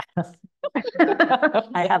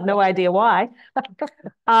 I have no idea why.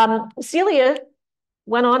 Celia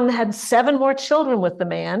went on and had 7 more children with the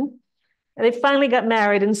man. And they finally got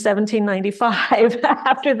married in 1795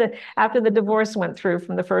 after the divorce went through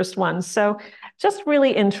from the first one. So just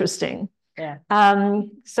really interesting. Yeah.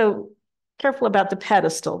 So careful about the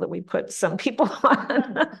pedestal that we put some people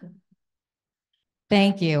on.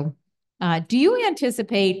 Thank you. Do you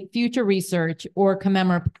anticipate future research or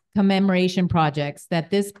commemoration projects that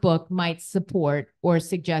this book might support or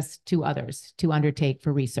suggest to others to undertake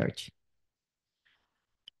for research?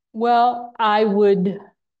 Well, I would,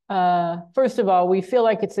 first of all, we feel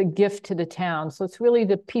like it's a gift to the town. So it's really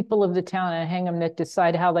the people of the town of Hingham that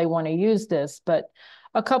decide how they want to use this. But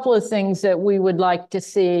a couple of things that we would like to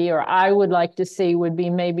see, or I would like to see, would be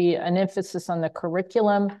maybe an emphasis on the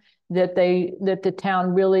curriculum, that the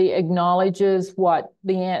town really acknowledges what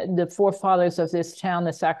the forefathers of this town,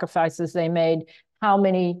 the sacrifices they made, how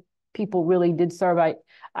many people really did serve. I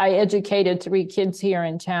educated 3 kids here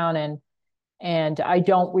in town, and I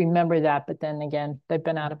don't remember that, but then again, they've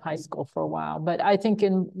been out of high school for a while. But I think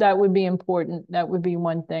that would be important. That would be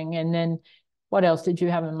one thing. And then what else did you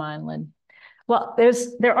have in mind, Lynn? Well,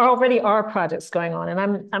 there already are projects going on,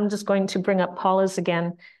 and I'm just going to bring up Paula's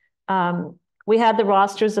again. We had the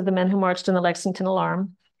rosters of the men who marched in the Lexington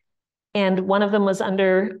Alarm, and one of them was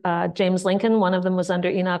under James Lincoln, one of them was under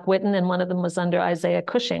Enoch Whitten, and one of them was under Isaiah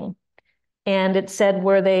Cushing. And it said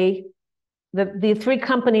where the 3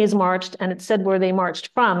 companies marched, and it said where they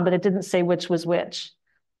marched from, but it didn't say which was which.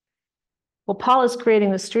 Well, Paula's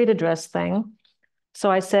creating the street address thing.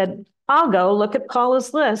 So I said, I'll go look at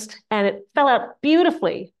Paula's list, and it fell out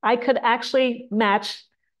beautifully. I could actually match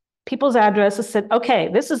people's addresses, said, okay,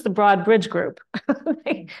 this is the Broad Bridge group.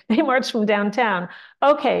 they marched from downtown.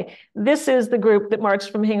 Okay, this is the group that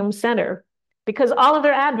marched from Hingham Center, because all of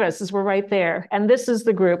their addresses were right there. And this is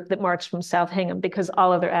the group that marched from South Hingham, because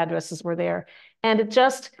all of their addresses were there. And it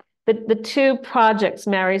just, the 2 projects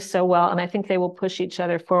marry so well, and I think they will push each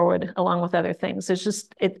other forward along with other things. It's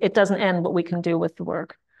just, it doesn't end what we can do with the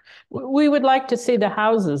work. We would like to see the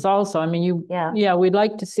houses also. I mean, we'd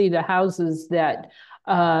like to see the houses that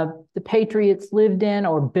the Patriots lived in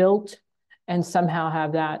or built, and somehow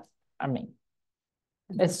have that. I mean,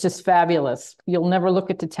 it's just fabulous. You'll never look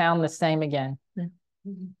at the town the same again.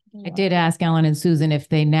 I did ask Ellen and Susan if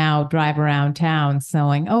they now drive around town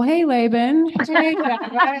sewing, oh, hey, Laban. Hey,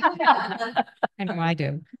 I know I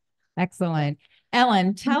do. Excellent.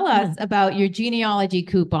 Ellen, tell us about your genealogy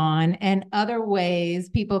coupon and other ways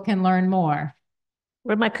people can learn more.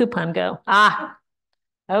 Where'd my coupon go?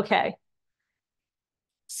 Okay.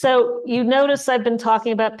 So you notice I've been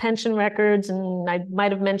talking about pension records, and I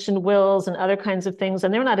might have mentioned wills and other kinds of things,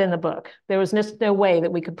 and they're not in the book. There was just no way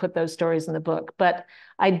that we could put those stories in the book. But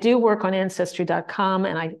I do work on Ancestry.com,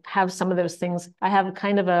 and I have some of those things. I have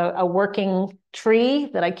kind of a working tree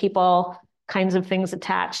that I keep all kinds of things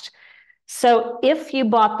attached. So if you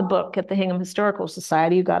bought the book at the Hingham Historical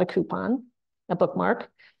Society, you got a coupon, a bookmark.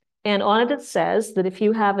 And on it says that if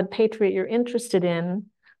you have a Patriot you're interested in,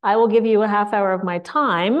 I will give you a half hour of my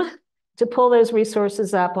time to pull those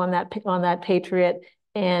resources up on that Patriot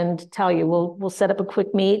and tell you. We'll set up a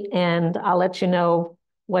quick meet, and I'll let you know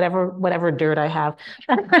whatever dirt I have.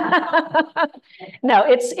 No,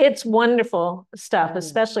 it's wonderful stuff,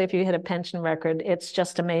 especially if you hit a pension record. It's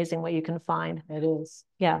just amazing what you can find. It is.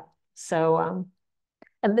 Yeah. So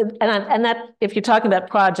and that, if you're talking about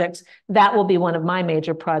projects, that will be one of my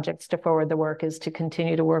major projects to forward the work, is to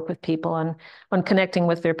continue to work with people on connecting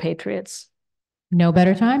with their Patriots. No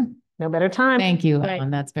better time. No better time. Thank you,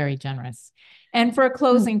 Ellen. That's very generous. And for a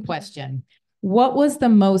closing question, what was the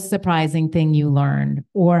most surprising thing you learned,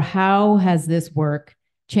 or how has this work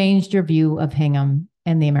changed your view of Hingham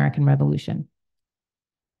and the American Revolution?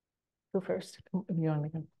 Go first. You want me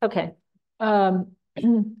to? Okay.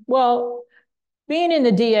 Well, being in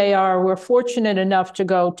the DAR, we're fortunate enough to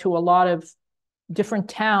go to a lot of different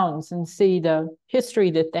towns and see the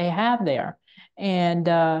history that they have there. And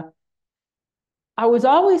I was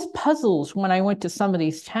always puzzled when I went to some of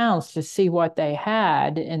these towns to see what they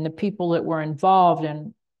had and the people that were involved.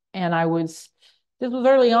 And this was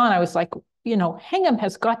early on, I was like, Hingham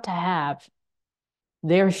has got to have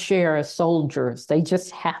their share of soldiers. They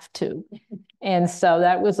just have to. And so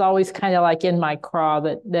that was always kind of like in my craw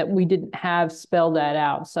that we didn't have spelled that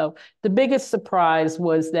out. So the biggest surprise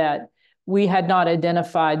was that we had not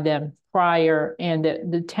identified them prior, and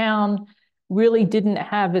that the town really didn't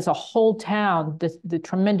have, as a whole town, the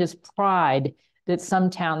tremendous pride that some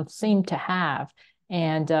towns seem to have.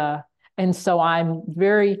 And so I'm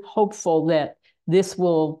very hopeful that this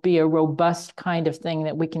will be a robust kind of thing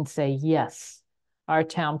that we can say, yes, our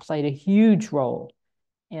town played a huge role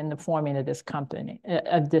in the forming of this country.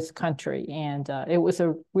 And it was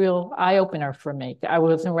a real eye-opener for me. I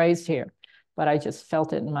wasn't raised here, but I just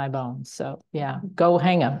felt it in my bones. So yeah, go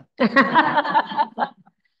Hingham.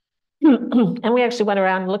 And we actually went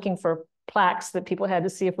around looking for plaques that people had to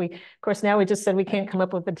see if of course, now we just said we can't come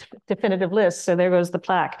up with a definitive list. So there goes the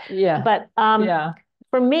plaque. Yeah. But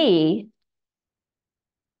for me,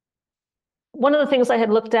 one of the things I had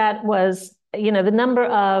looked at was, the number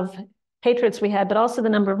of Patriots we had, but also the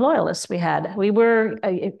number of Loyalists we had. We were,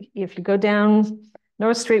 if you go down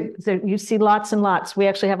North Street, you see lots and lots. We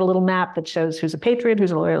actually have a little map that shows who's a Patriot,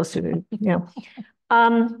 who's a Loyalist,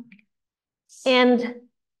 and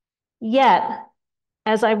yet,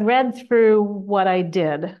 as I read through what I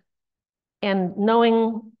did and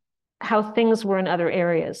knowing how things were in other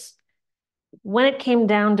areas, when it came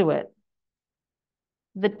down to it,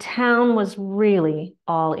 the town was really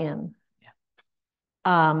all in.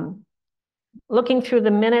 Looking through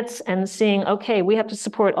the minutes and seeing, okay, we have to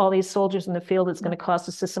support all these soldiers in the field. It's going to cost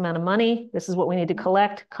us this amount of money. This is what we need to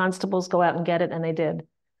collect. Constables go out and get it, and they did.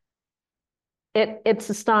 It's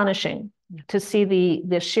astonishing to see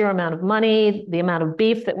the sheer amount of money, the amount of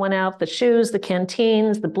beef that went out, the shoes, the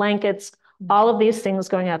canteens, the blankets, all of these things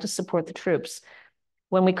going out to support the troops.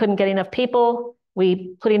 When we couldn't get enough people,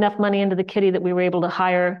 we put enough money into the kitty that we were able to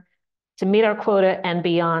hire to meet our quota and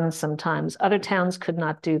beyond sometimes. Other towns could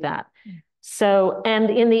not do that. So, and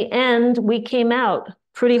in the end, we came out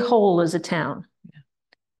pretty whole as a town.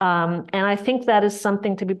 And I think that is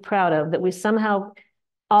something to be proud of, that we somehow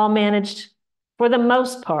all managed, for the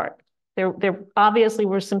most part. There obviously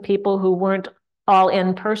were some people who weren't all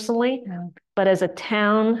in personally, but as a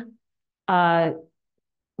town,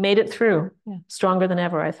 made it through stronger than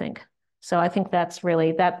ever, I think. So I think that's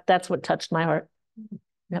really, that's what touched my heart.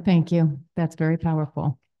 Yep. Thank you. That's very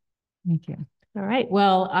powerful. Thank you. All right.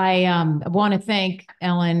 Well, I want to thank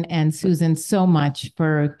Ellen and Susan so much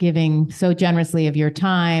for giving so generously of your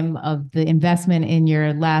time, of the investment in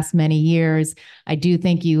your last many years. I do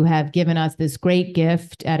think you have given us this great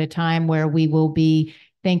gift at a time where we will be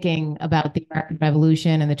thinking about the American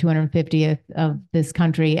Revolution and the 250th of this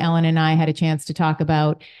country. Ellen and I had a chance to talk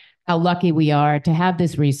about how lucky we are to have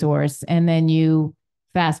this resource. And then you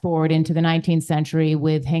fast forward into the 19th century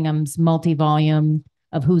with Hingham's multi-volume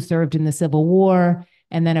of who served in the Civil War.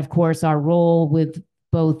 And then, of course, our role with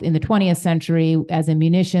both in the 20th century as a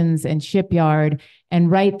munitions and shipyard,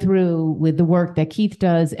 and right through with the work that Keith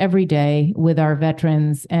does every day with our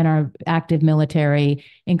veterans and our active military,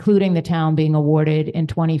 including the town being awarded in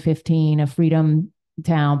 2015 a Freedom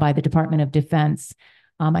Town by the Department of Defense.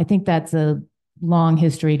 I think that's a long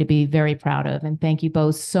history to be very proud of. And thank you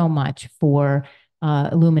both so much for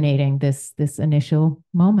illuminating this initial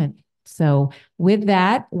moment. So with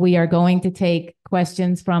that, we are going to take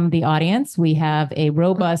questions from the audience. We have a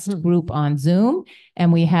robust group on Zoom,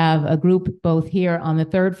 and we have a group both here on the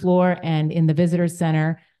third floor and in the visitor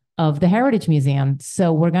center of the Heritage Museum.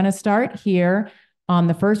 So we're going to start here on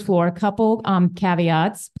the first floor. A couple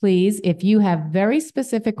caveats, please. If you have very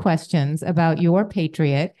specific questions about your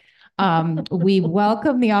Patriot, we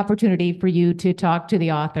welcome the opportunity for you to talk to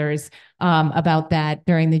the authors about that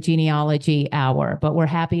during the genealogy hour. But we're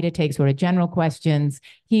happy to take sort of general questions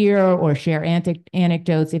here or share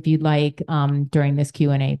anecdotes if you'd like during this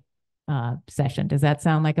Q&A session. Does that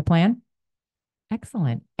sound like a plan?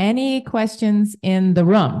 Excellent. Any questions in the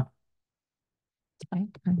room?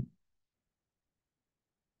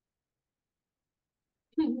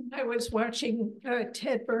 I was watching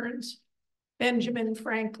Ted Burns' Benjamin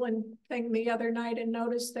Franklin thing the other night and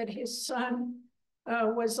noticed that his son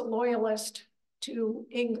was a loyalist to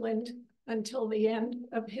England until the end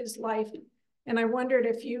of his life. And I wondered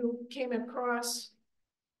if you came across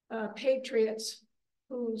patriots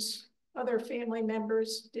whose other family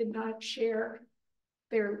members did not share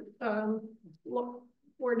their,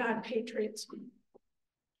 were not patriots.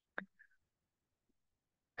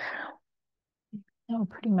 No,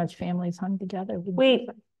 pretty much families hung together.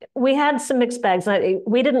 We had some mixed bags.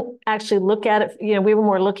 We didn't actually look at it. You know, we were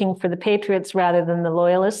more looking for the Patriots rather than the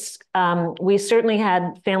Loyalists. We certainly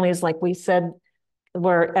had families, like we said,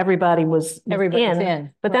 where everybody was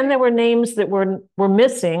in. But then there were names that were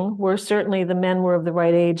missing, where certainly the men were of the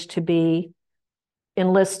right age to be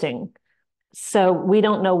enlisting. So we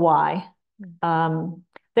don't know why.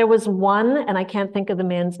 There was one, and I can't think of the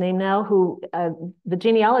man's name now, who the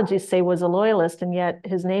genealogies say was a Loyalist, and yet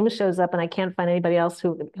his name shows up, and I can't find anybody else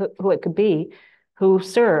who it could be, who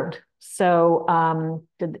served. So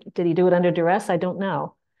did he do it under duress? I don't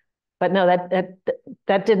know. But no,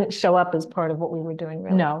 that didn't show up as part of what we were doing,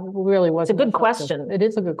 really. No, it really wasn't. It's a good question. It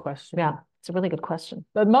is a good question. Yeah, it's a really good question.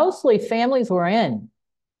 But mostly families were in.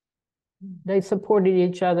 They supported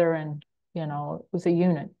each other, and, you know, it was a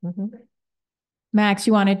unit. Max,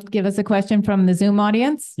 you want to give us a question from the Zoom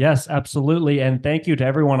audience? Yes, absolutely. And thank you to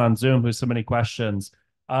everyone on Zoom who submitted questions.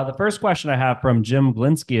 The first question I have from Jim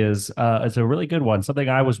Glinsky is a really good one, something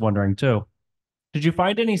I was wondering too. Did you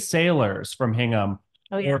find any sailors from Hingham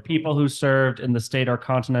or people who served in the state or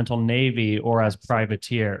continental Navy or as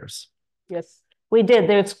privateers? Yes. We did.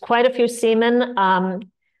 There's quite a few seamen.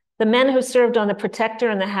 The men who served on the Protector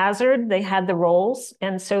and the Hazard, they had the roles.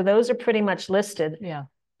 And so those are pretty much listed. Yeah.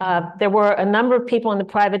 There were a number of people in the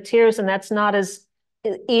privateers, and that's not as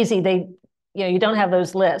easy. You don't have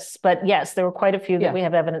those lists, but yes, there were quite a few that we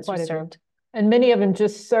have evidence who served. And many of them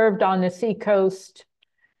just served on the seacoast,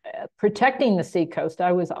 protecting the seacoast.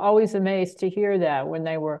 I was always amazed to hear that when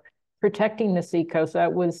they were protecting the seacoast.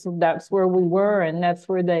 That's where we were, and that's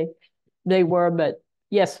where they were. But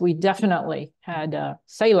yes, we definitely had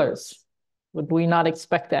sailors. Would we not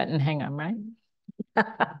expect that in Hingham, right?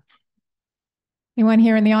 Anyone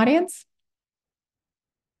here in the audience?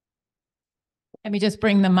 Let me just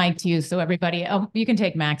bring the mic to you so everybody, you can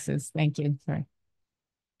take Max's. Thank you. Sorry.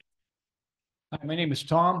 Hi, my name is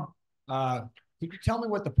Tom. Could you tell me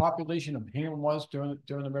what the population of Hingham was during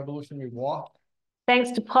the Revolutionary War?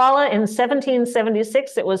 Thanks to Paula, in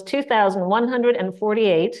 1776, it was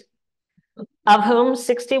 2,148, of whom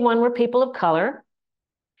 61 were people of color.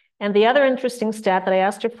 And the other interesting stat that I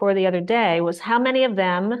asked her for the other day was how many of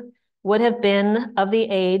them would have been of the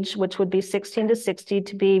age, which would be 16 to 60,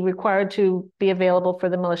 to be required to be available for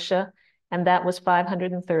the militia, and that was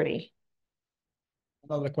 530.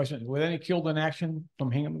 Another question, were any killed in action from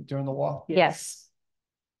Hingham during the war? Yes.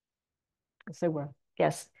 Yes, they were.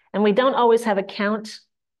 Yes, and we don't always have a count.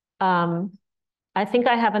 I think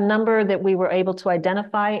I have a number that we were able to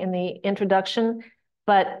identify in the introduction,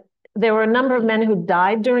 but there were a number of men who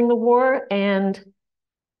died during the war, and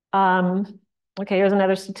okay, here's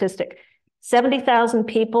another statistic. 70,000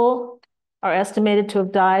 people are estimated to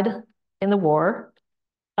have died in the war.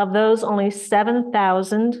 Of those, only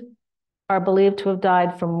 7,000 are believed to have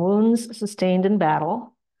died from wounds sustained in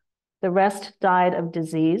battle. The rest died of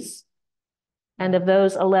disease. And of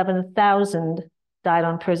those, 11,000 died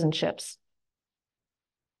on prison ships.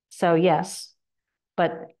 So yes,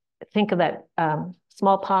 but think of that,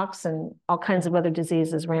 smallpox and all kinds of other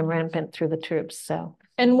diseases ran rampant through the troops, so.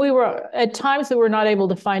 And at times we were not able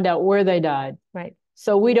to find out where they died. Right.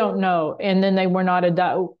 So we don't know. And then they were not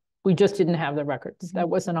we just didn't have the records. That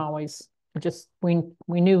wasn't always we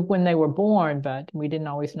knew when they were born, but we didn't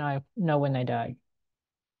always know when they died.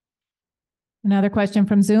 Another question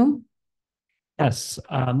from Zoom? Yes,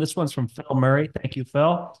 this one's from Phil Murray. Thank you,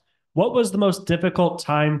 Phil. What was the most difficult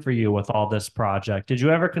time for you with all this project? Did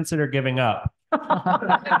you ever consider giving up?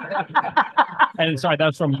 And sorry, that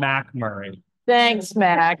was from Mac Murray. Thanks,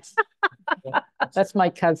 Max. That's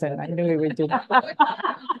my cousin. I knew he would do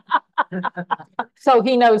that. So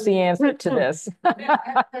he knows the answer to this.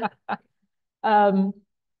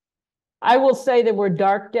 I will say there were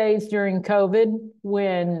dark days during COVID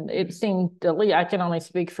when it seemed, I can only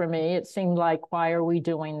speak for me, it seemed like, why are we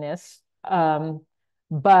doing this?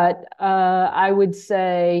 But I would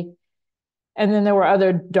say, and then there were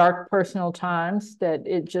other dark personal times that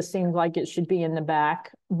it just seemed like it should be in the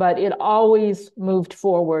back, but it always moved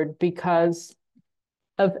forward because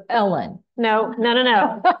of Ellen. No.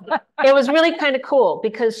 It was really kind of cool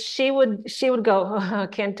because she would go, oh, I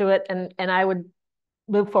can't do it. And I would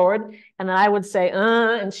move forward, and then I would say,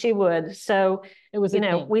 and she would. So it was,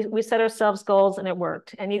 we set ourselves goals and it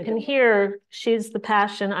worked. And you can hear she's the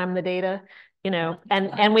passion, I'm the data,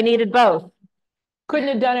 and we needed both. Couldn't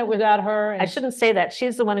have done it without her. I shouldn't say that.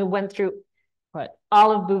 She's the one who went through But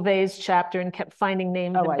all of Bouvet's chapter and kept finding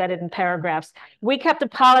names Oh, embedded in paragraphs. We kept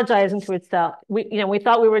apologizing to itself. We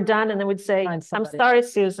thought we were done, and then we'd say, Find "I'm somebody." sorry,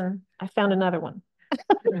 Susan, I found another one."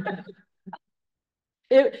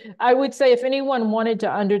 I would say if anyone wanted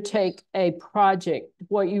to undertake a project,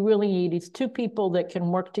 what you really need is two people that can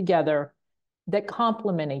work together that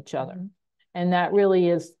complement each other. And that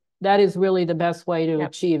is really the best way to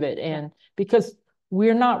achieve it. And because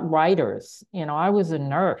we're not writers, I was a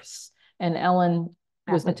nurse and Ellen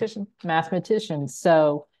was a mathematician.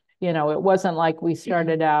 So, it wasn't like we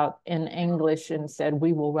started out in English and said,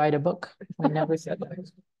 we will write a book. We never said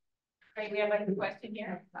that. Great, we have a question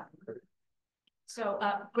here. So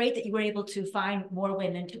great that you were able to find more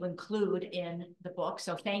women to include in the book.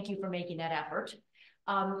 So thank you for making that effort.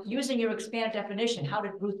 Using your expanded definition, how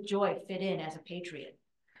did Ruth Joy fit in as a patriot,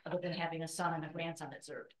 other than having a son and a grandson that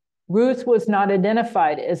served? Ruth was not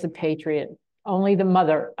identified as a patriot, only the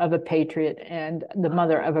mother of a patriot and the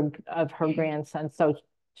mother of her grandson. So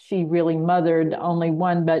she really mothered only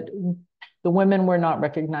one, but the women were not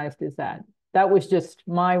recognized as that. That was just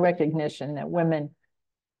my recognition that women.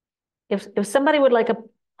 If somebody would like a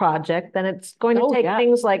project, then it's going to take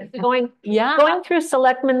things like going through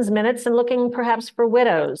selectmen's minutes and looking perhaps for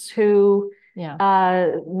widows who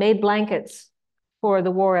made blankets for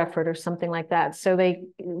the war effort or something like that. So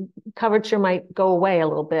coverture might go away a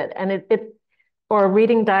little bit, and or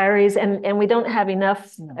reading diaries, and we don't have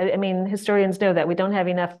enough. I mean, historians know that we don't have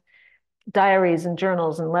enough diaries and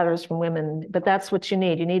journals and letters from women, but that's what you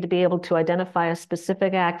need. You need to be able to identify a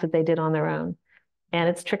specific act that they did on their own. And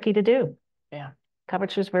it's tricky to do. Yeah.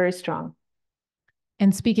 Coverage is very strong.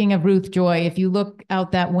 And speaking of Ruth Joy, if you look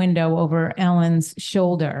out that window over Ellen's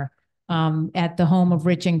shoulder at the home of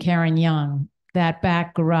Rich and Karen Young, that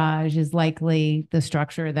back garage is likely the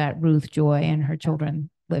structure that Ruth Joy and her children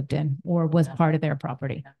lived in or was part of their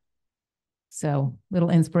property. So little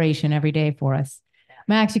inspiration every day for us.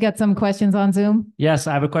 Max, you got some questions on Zoom? Yes,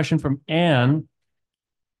 I have a question from Anne.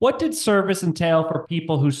 What did service entail for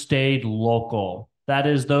people who stayed local? That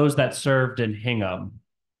is, those that served in Hingham.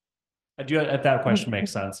 If that question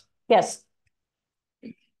makes sense. Yes.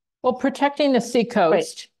 Well, protecting the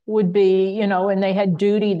seacoast would be, and they had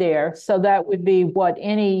duty there. So that would be what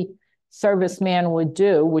any serviceman would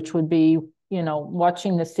do, which would be,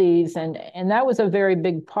 watching the seas. And that was a very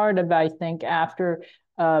big part of, I think, after,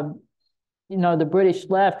 the British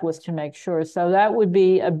left, was to make sure. So that would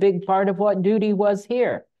be a big part of what duty was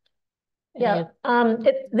here. Yeah,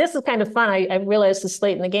 this is kind of fun. I realized this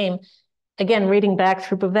late in the game. Again, reading back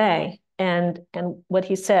through Bouvet and what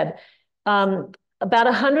he said. About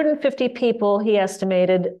 150 people, he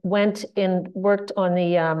estimated, went and worked on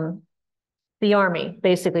the army,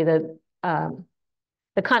 basically the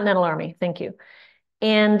Continental Army. Thank you.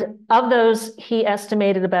 And of those, he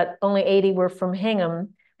estimated about only 80 were from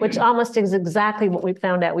Hingham, which almost is exactly what we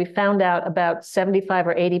found out. We found out about 75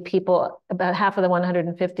 or 80 people, about half of the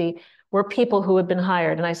 150 were people who had been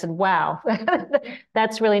hired. And I said, wow,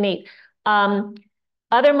 that's really neat.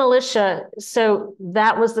 Other militia, so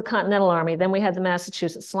that was the Continental Army. Then we had the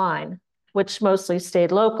Massachusetts Line, which mostly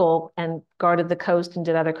stayed local and guarded the coast and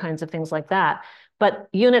did other kinds of things like that. But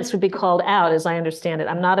units would be called out, as I understand it.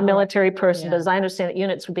 I'm not a military person, but as I understand it,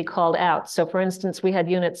 units would be called out. So for instance, we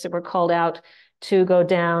had units that were called out to go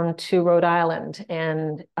down to Rhode Island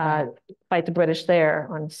and fight the British there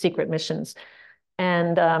on secret missions.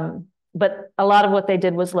 And but a lot of what they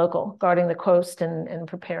did was local, guarding the coast and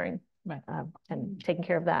preparing and taking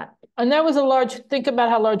care of that. And that was think about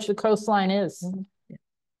how large the coastline is.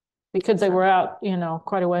 Because they were out,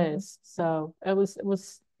 quite a ways. So it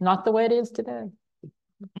was not the way it is today.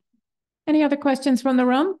 Any other questions from the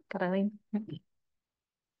room? Got Eileen?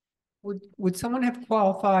 Would someone have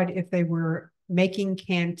qualified if they were making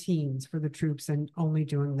canteens for the troops and only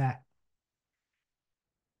doing that?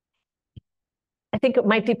 I think it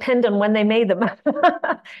might depend on when they made them.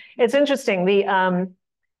 It's interesting. Other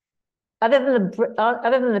than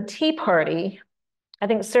the Tea Party, I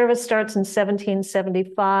think service starts in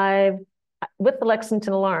 1775 with the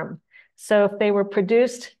Lexington Alarm. So if they were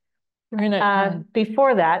produced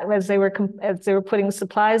before that, as they were putting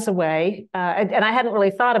supplies away, and I hadn't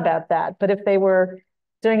really thought about that, but if they were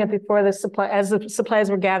doing it before as the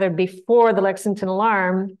supplies were gathered before the Lexington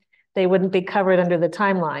Alarm, they wouldn't be covered under the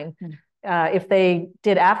timeline. If they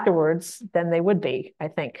did afterwards, then they would be, I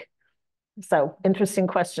think. So interesting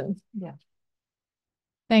question. Yeah.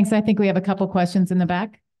 Thanks. I think we have a couple questions in the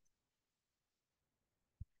back.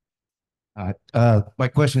 My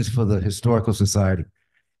question is for the Historical Society.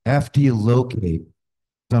 After you locate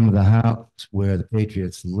some of the houses where the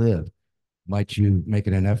Patriots live, might you make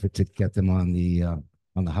it an effort to get them on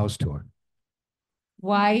the house tour?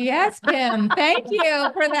 Why, yes, Kim. Thank you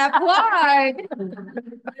for that plug.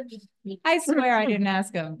 I swear I didn't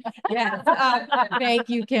ask him. Yes. Thank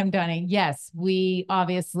you, Kim Dunning. Yes, we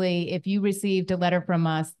obviously, if you received a letter from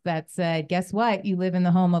us that said, guess what? You live in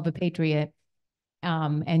the home of a patriot,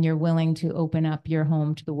 and you're willing to open up your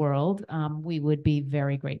home to the world, we would be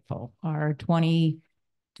very grateful. Our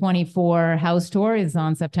 2024 house tour is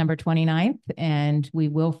on September 29th, and we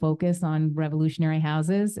will focus on revolutionary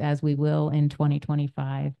houses as we will in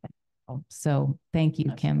 2025. So thank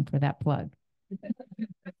you, Kim, for that plug.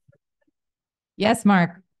 Yes,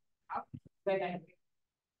 Mark.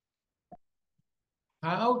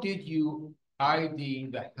 How did you ID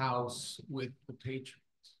the house with the Patriots?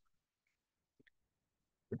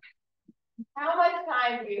 How much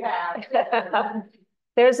time do you have?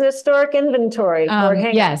 There's a historic inventory for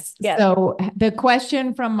Hingham. Yes. So the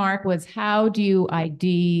question from Mark was, how do you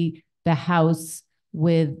ID the house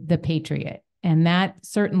with the Patriot? And that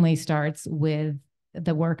certainly starts with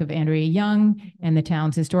the work of Andrea Young and the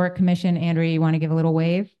town's historic commission. Andrea, you want to give a little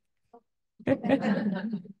wave?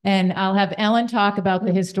 And I'll have Ellen talk about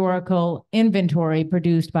the historical inventory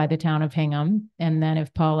produced by the town of Hingham. And then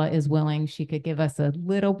if Paula is willing, she could give us a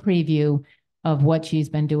little preview of what she's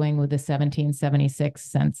been doing with the 1776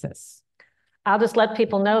 census. I'll just let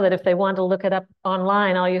people know that if they want to look it up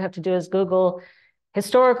online, all you have to do is Google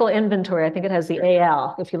historical inventory. I think it has the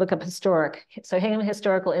AL if you look up historic. So Hingham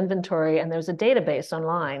Historical Inventory, and there's a database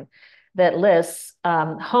online that lists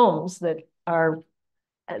homes that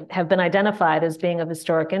have been identified as being of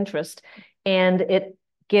historic interest. And it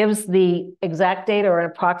gives the exact date or an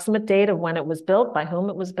approximate date of when it was built, by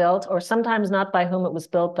whom it was built, or sometimes not by whom it was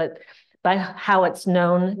built, but by how it's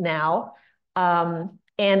known now. And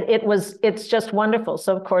it's just wonderful.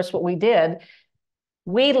 So of course, what we did,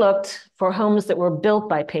 we looked for homes that were built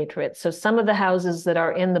by Patriots. So some of the houses that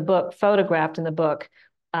are in the book, photographed in the book,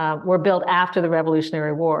 were built after the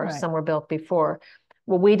Revolutionary War. Right. Some were built before.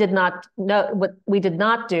 What we did not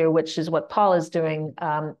do, which is what Paul is doing,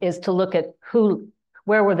 is to look at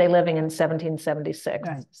where were they living in 1776.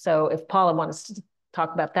 Right. So if Paula wants to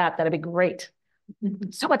talk about that, that'd be great.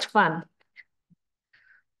 So much fun.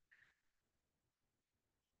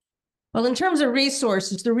 Well, in terms of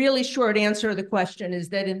resources, the really short answer to the question is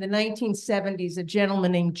that in the 1970s, a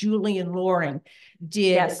gentleman named Julian Loring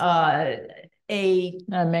did a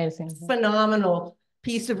amazing, phenomenal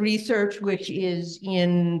piece of research, which is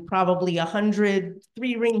in probably 100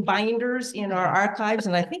 3-ring binders in our archives.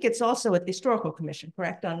 And I think it's also at the Historical Commission,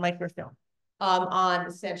 correct, on microfilm, on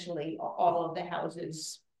essentially all of the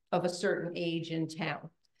houses of a certain age in town.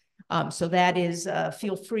 So that is,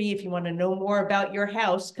 feel free if you want to know more about your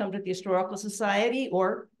house, come to the Historical Society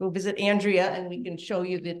or go visit Andrea and we can show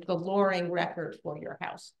you the Loring record for your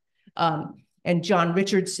house. And John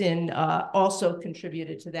Richardson also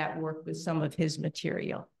contributed to that work with some of his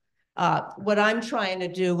material. What I'm trying to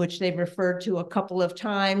do, which they've referred to a couple of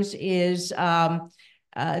times, is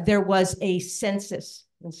there was a census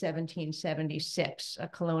in 1776, a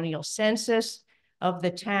colonial census of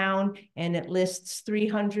the town, and it lists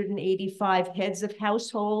 385 heads of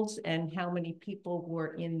households and how many people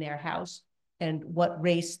were in their house and what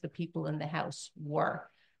race the people in the house were.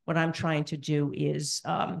 What I'm trying to do is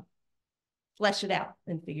flesh it out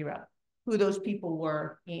and figure out who those people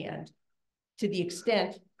were, and to the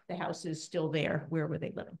extent the house is still there, where were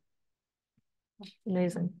they living?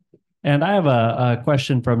 Amazing. And I have a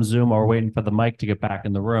question from Zoom, while we're waiting for the mic to get back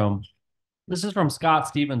in the room. This is from Scott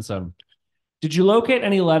Stevenson. Did you locate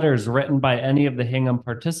any letters written by any of the Hingham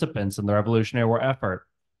participants in the Revolutionary War effort?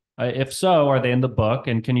 If so, are they in the book?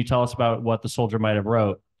 And can you tell us about what the soldier might have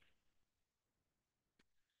wrote?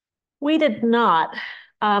 We did not.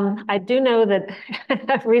 I do know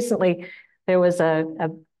that recently there was a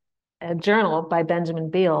journal by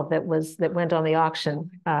Benjamin Beale that went on the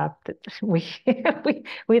auction that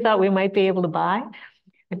we thought we might be able to buy.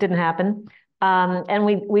 It didn't happen. And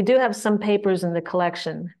we do have some papers in the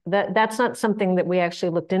collection. That's not something that we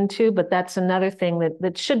actually looked into, but that's another thing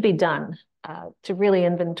that should be done to really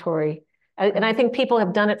inventory. And I think people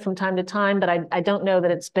have done it from time to time, but I don't know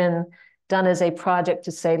that it's been done as a project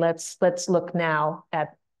to say, let's look now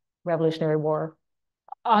at Revolutionary War.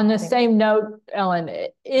 On the same note, Ellen,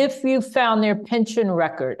 if you found their pension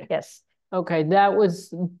record. Yes. Okay, that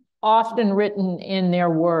was often written in their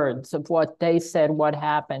words of what they said, what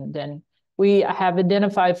happened. And we have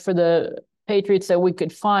identified for the Patriots that we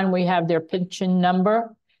could find, we have their pension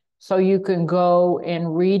number. So you can go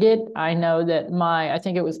and read it. I know that I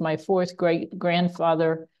think it was my fourth great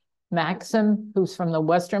grandfather, Maxim, who's from the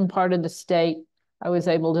western part of the state. I was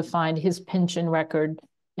able to find his pension record,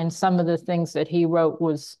 and some of the things that he wrote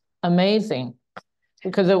was amazing.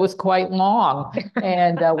 because it was quite long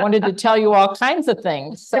and wanted to tell you all kinds of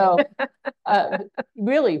things. So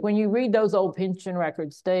really, when you read those old pension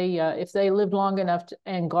records, they if they lived long enough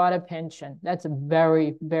and got a pension, that's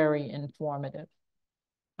very, very informative.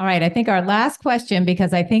 All right, I think our last question,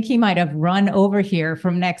 because I think he might have run over here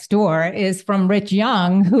from next door, is from Rich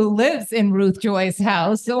Young, who lives in Ruth Joy's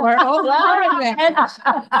house or so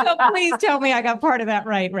please tell me I got part of that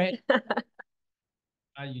right, Rich.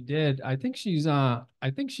 You did. I think she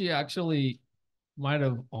actually might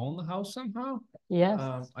have owned the house somehow.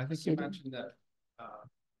 Yes. I think you mentioned that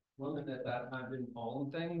women at that time didn't own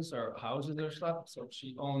things or houses or stuff, so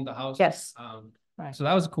she owned the house. Yes. Right. So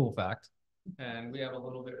that was a cool fact. And we have a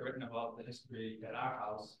little bit written about the history at our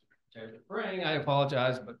house, which I was referring. I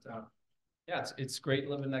apologize, but yeah, it's great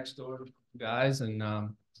living next door to you guys, and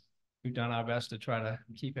we've done our best to try to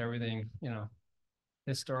keep everything,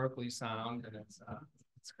 historically sound, and it's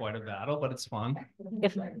quite a battle, but it's fun.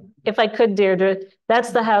 If I could, Deirdre, that's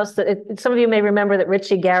the house that some of you may remember that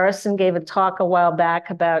Richie Garrison gave a talk a while back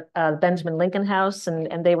about Benjamin Lincoln House,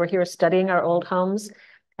 and they were here studying our old homes,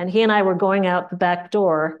 and he and I were going out the back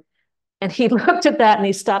door. And he looked at that and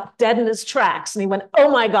he stopped dead in his tracks and he went,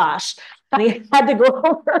 oh my gosh. And he had to go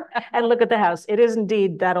over and look at the house. It is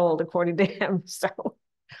indeed that old, according to him. So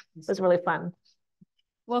it was really fun.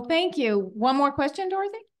 Well, thank you. One more question,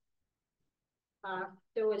 Dorothy?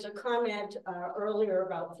 There was a comment earlier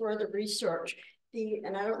about further research.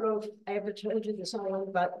 And I don't know if I ever told you this,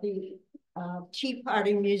 but the Tea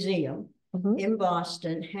Party Museum in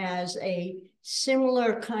Boston has a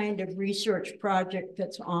similar kind of research project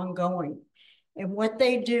that's ongoing. And what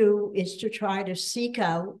they do is to try to seek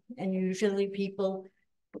out, and usually people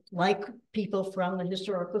from the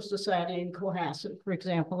Historical Society in Cohasset, for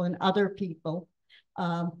example, and other people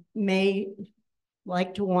may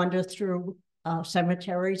like to wander through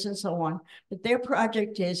cemeteries and so on. But their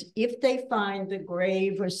project is, if they find the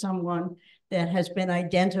grave of someone that has been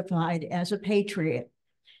identified as a patriot,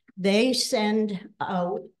 they send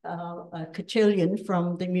out a cotillion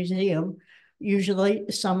from the museum,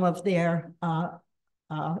 usually some of their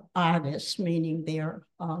artists, meaning their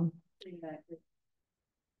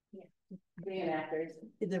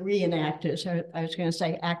reenactors. I was going to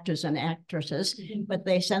say actors and actresses, but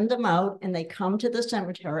they send them out and they come to the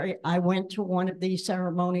cemetery. I went to one of these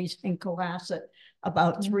ceremonies in Cohasset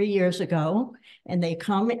about 3 years ago, and they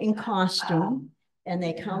come in costume. And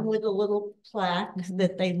they come with a little plaque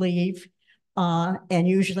that they leave. And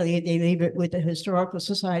usually they leave it with the Historical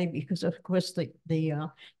Society because, of course, the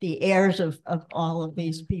heirs of all of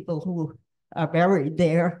these people who are buried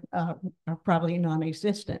there are probably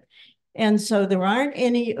non-existent. And so there aren't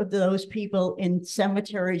any of those people in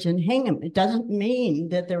cemeteries in Hingham. It doesn't mean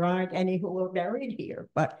that there aren't any who are buried here,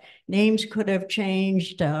 but names could have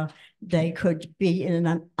changed. They could be in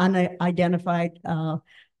an unidentified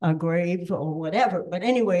a grave or whatever. But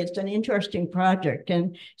anyway, it's an interesting project.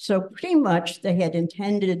 And so pretty much they had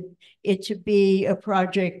intended it to be a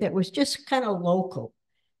project that was just kind of local.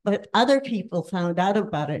 But other people found out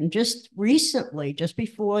about it. And just recently, just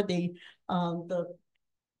before the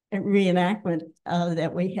reenactment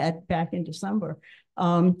that we had back in December,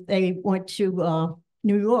 they went to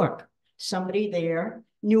New York. Somebody there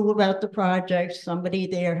knew about the project. Somebody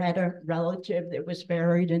there had a relative that was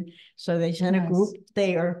buried. And so they sent a group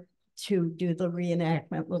there to do the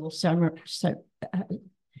reenactment little ceremony.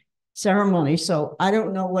 So I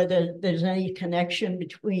don't know whether there's any connection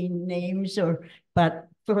between names but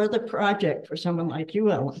for the project, for someone like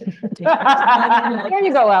you, Ellen. There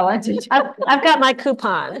you go, Ellen. I've got my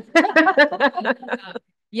coupon.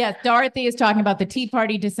 Yes, Dorothy is talking about the Tea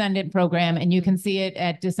Party Descendant Program, and you can see it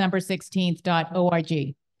at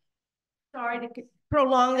December16th.org. Sorry to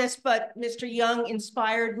prolong this, but Mr. Young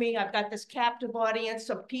inspired me. I've got this captive audience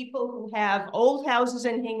of people who have old houses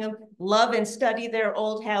in Hingham, love and study their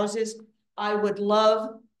old houses. I would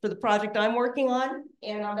love, for the project I'm working on,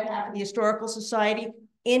 and on behalf of the Historical Society,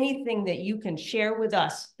 anything that you can share with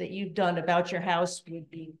us that you've done about your house would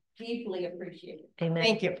be deeply appreciated. Amen.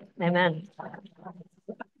 Thank you. Amen.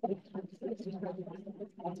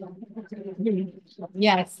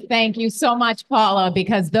 Yes, thank you so much, Paula,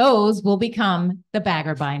 because those will become the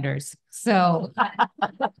bagger binders. So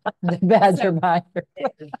the bagger binder.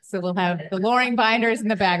 So we'll have the Loring binders and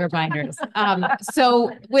the bagger binders.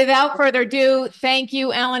 So without further ado, thank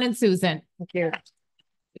you, Ellen and Susan. Thank you.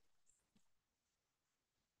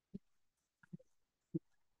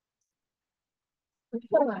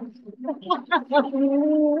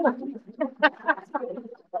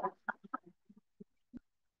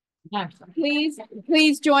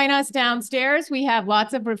 Please join us downstairs. We have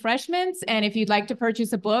lots of refreshments. And if you'd like to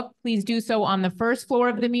purchase a book, please do so on the first floor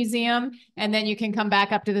of the museum. And then you can come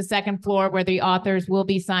back up to the second floor where the authors will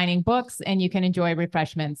be signing books and you can enjoy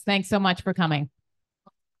refreshments. Thanks so much for coming.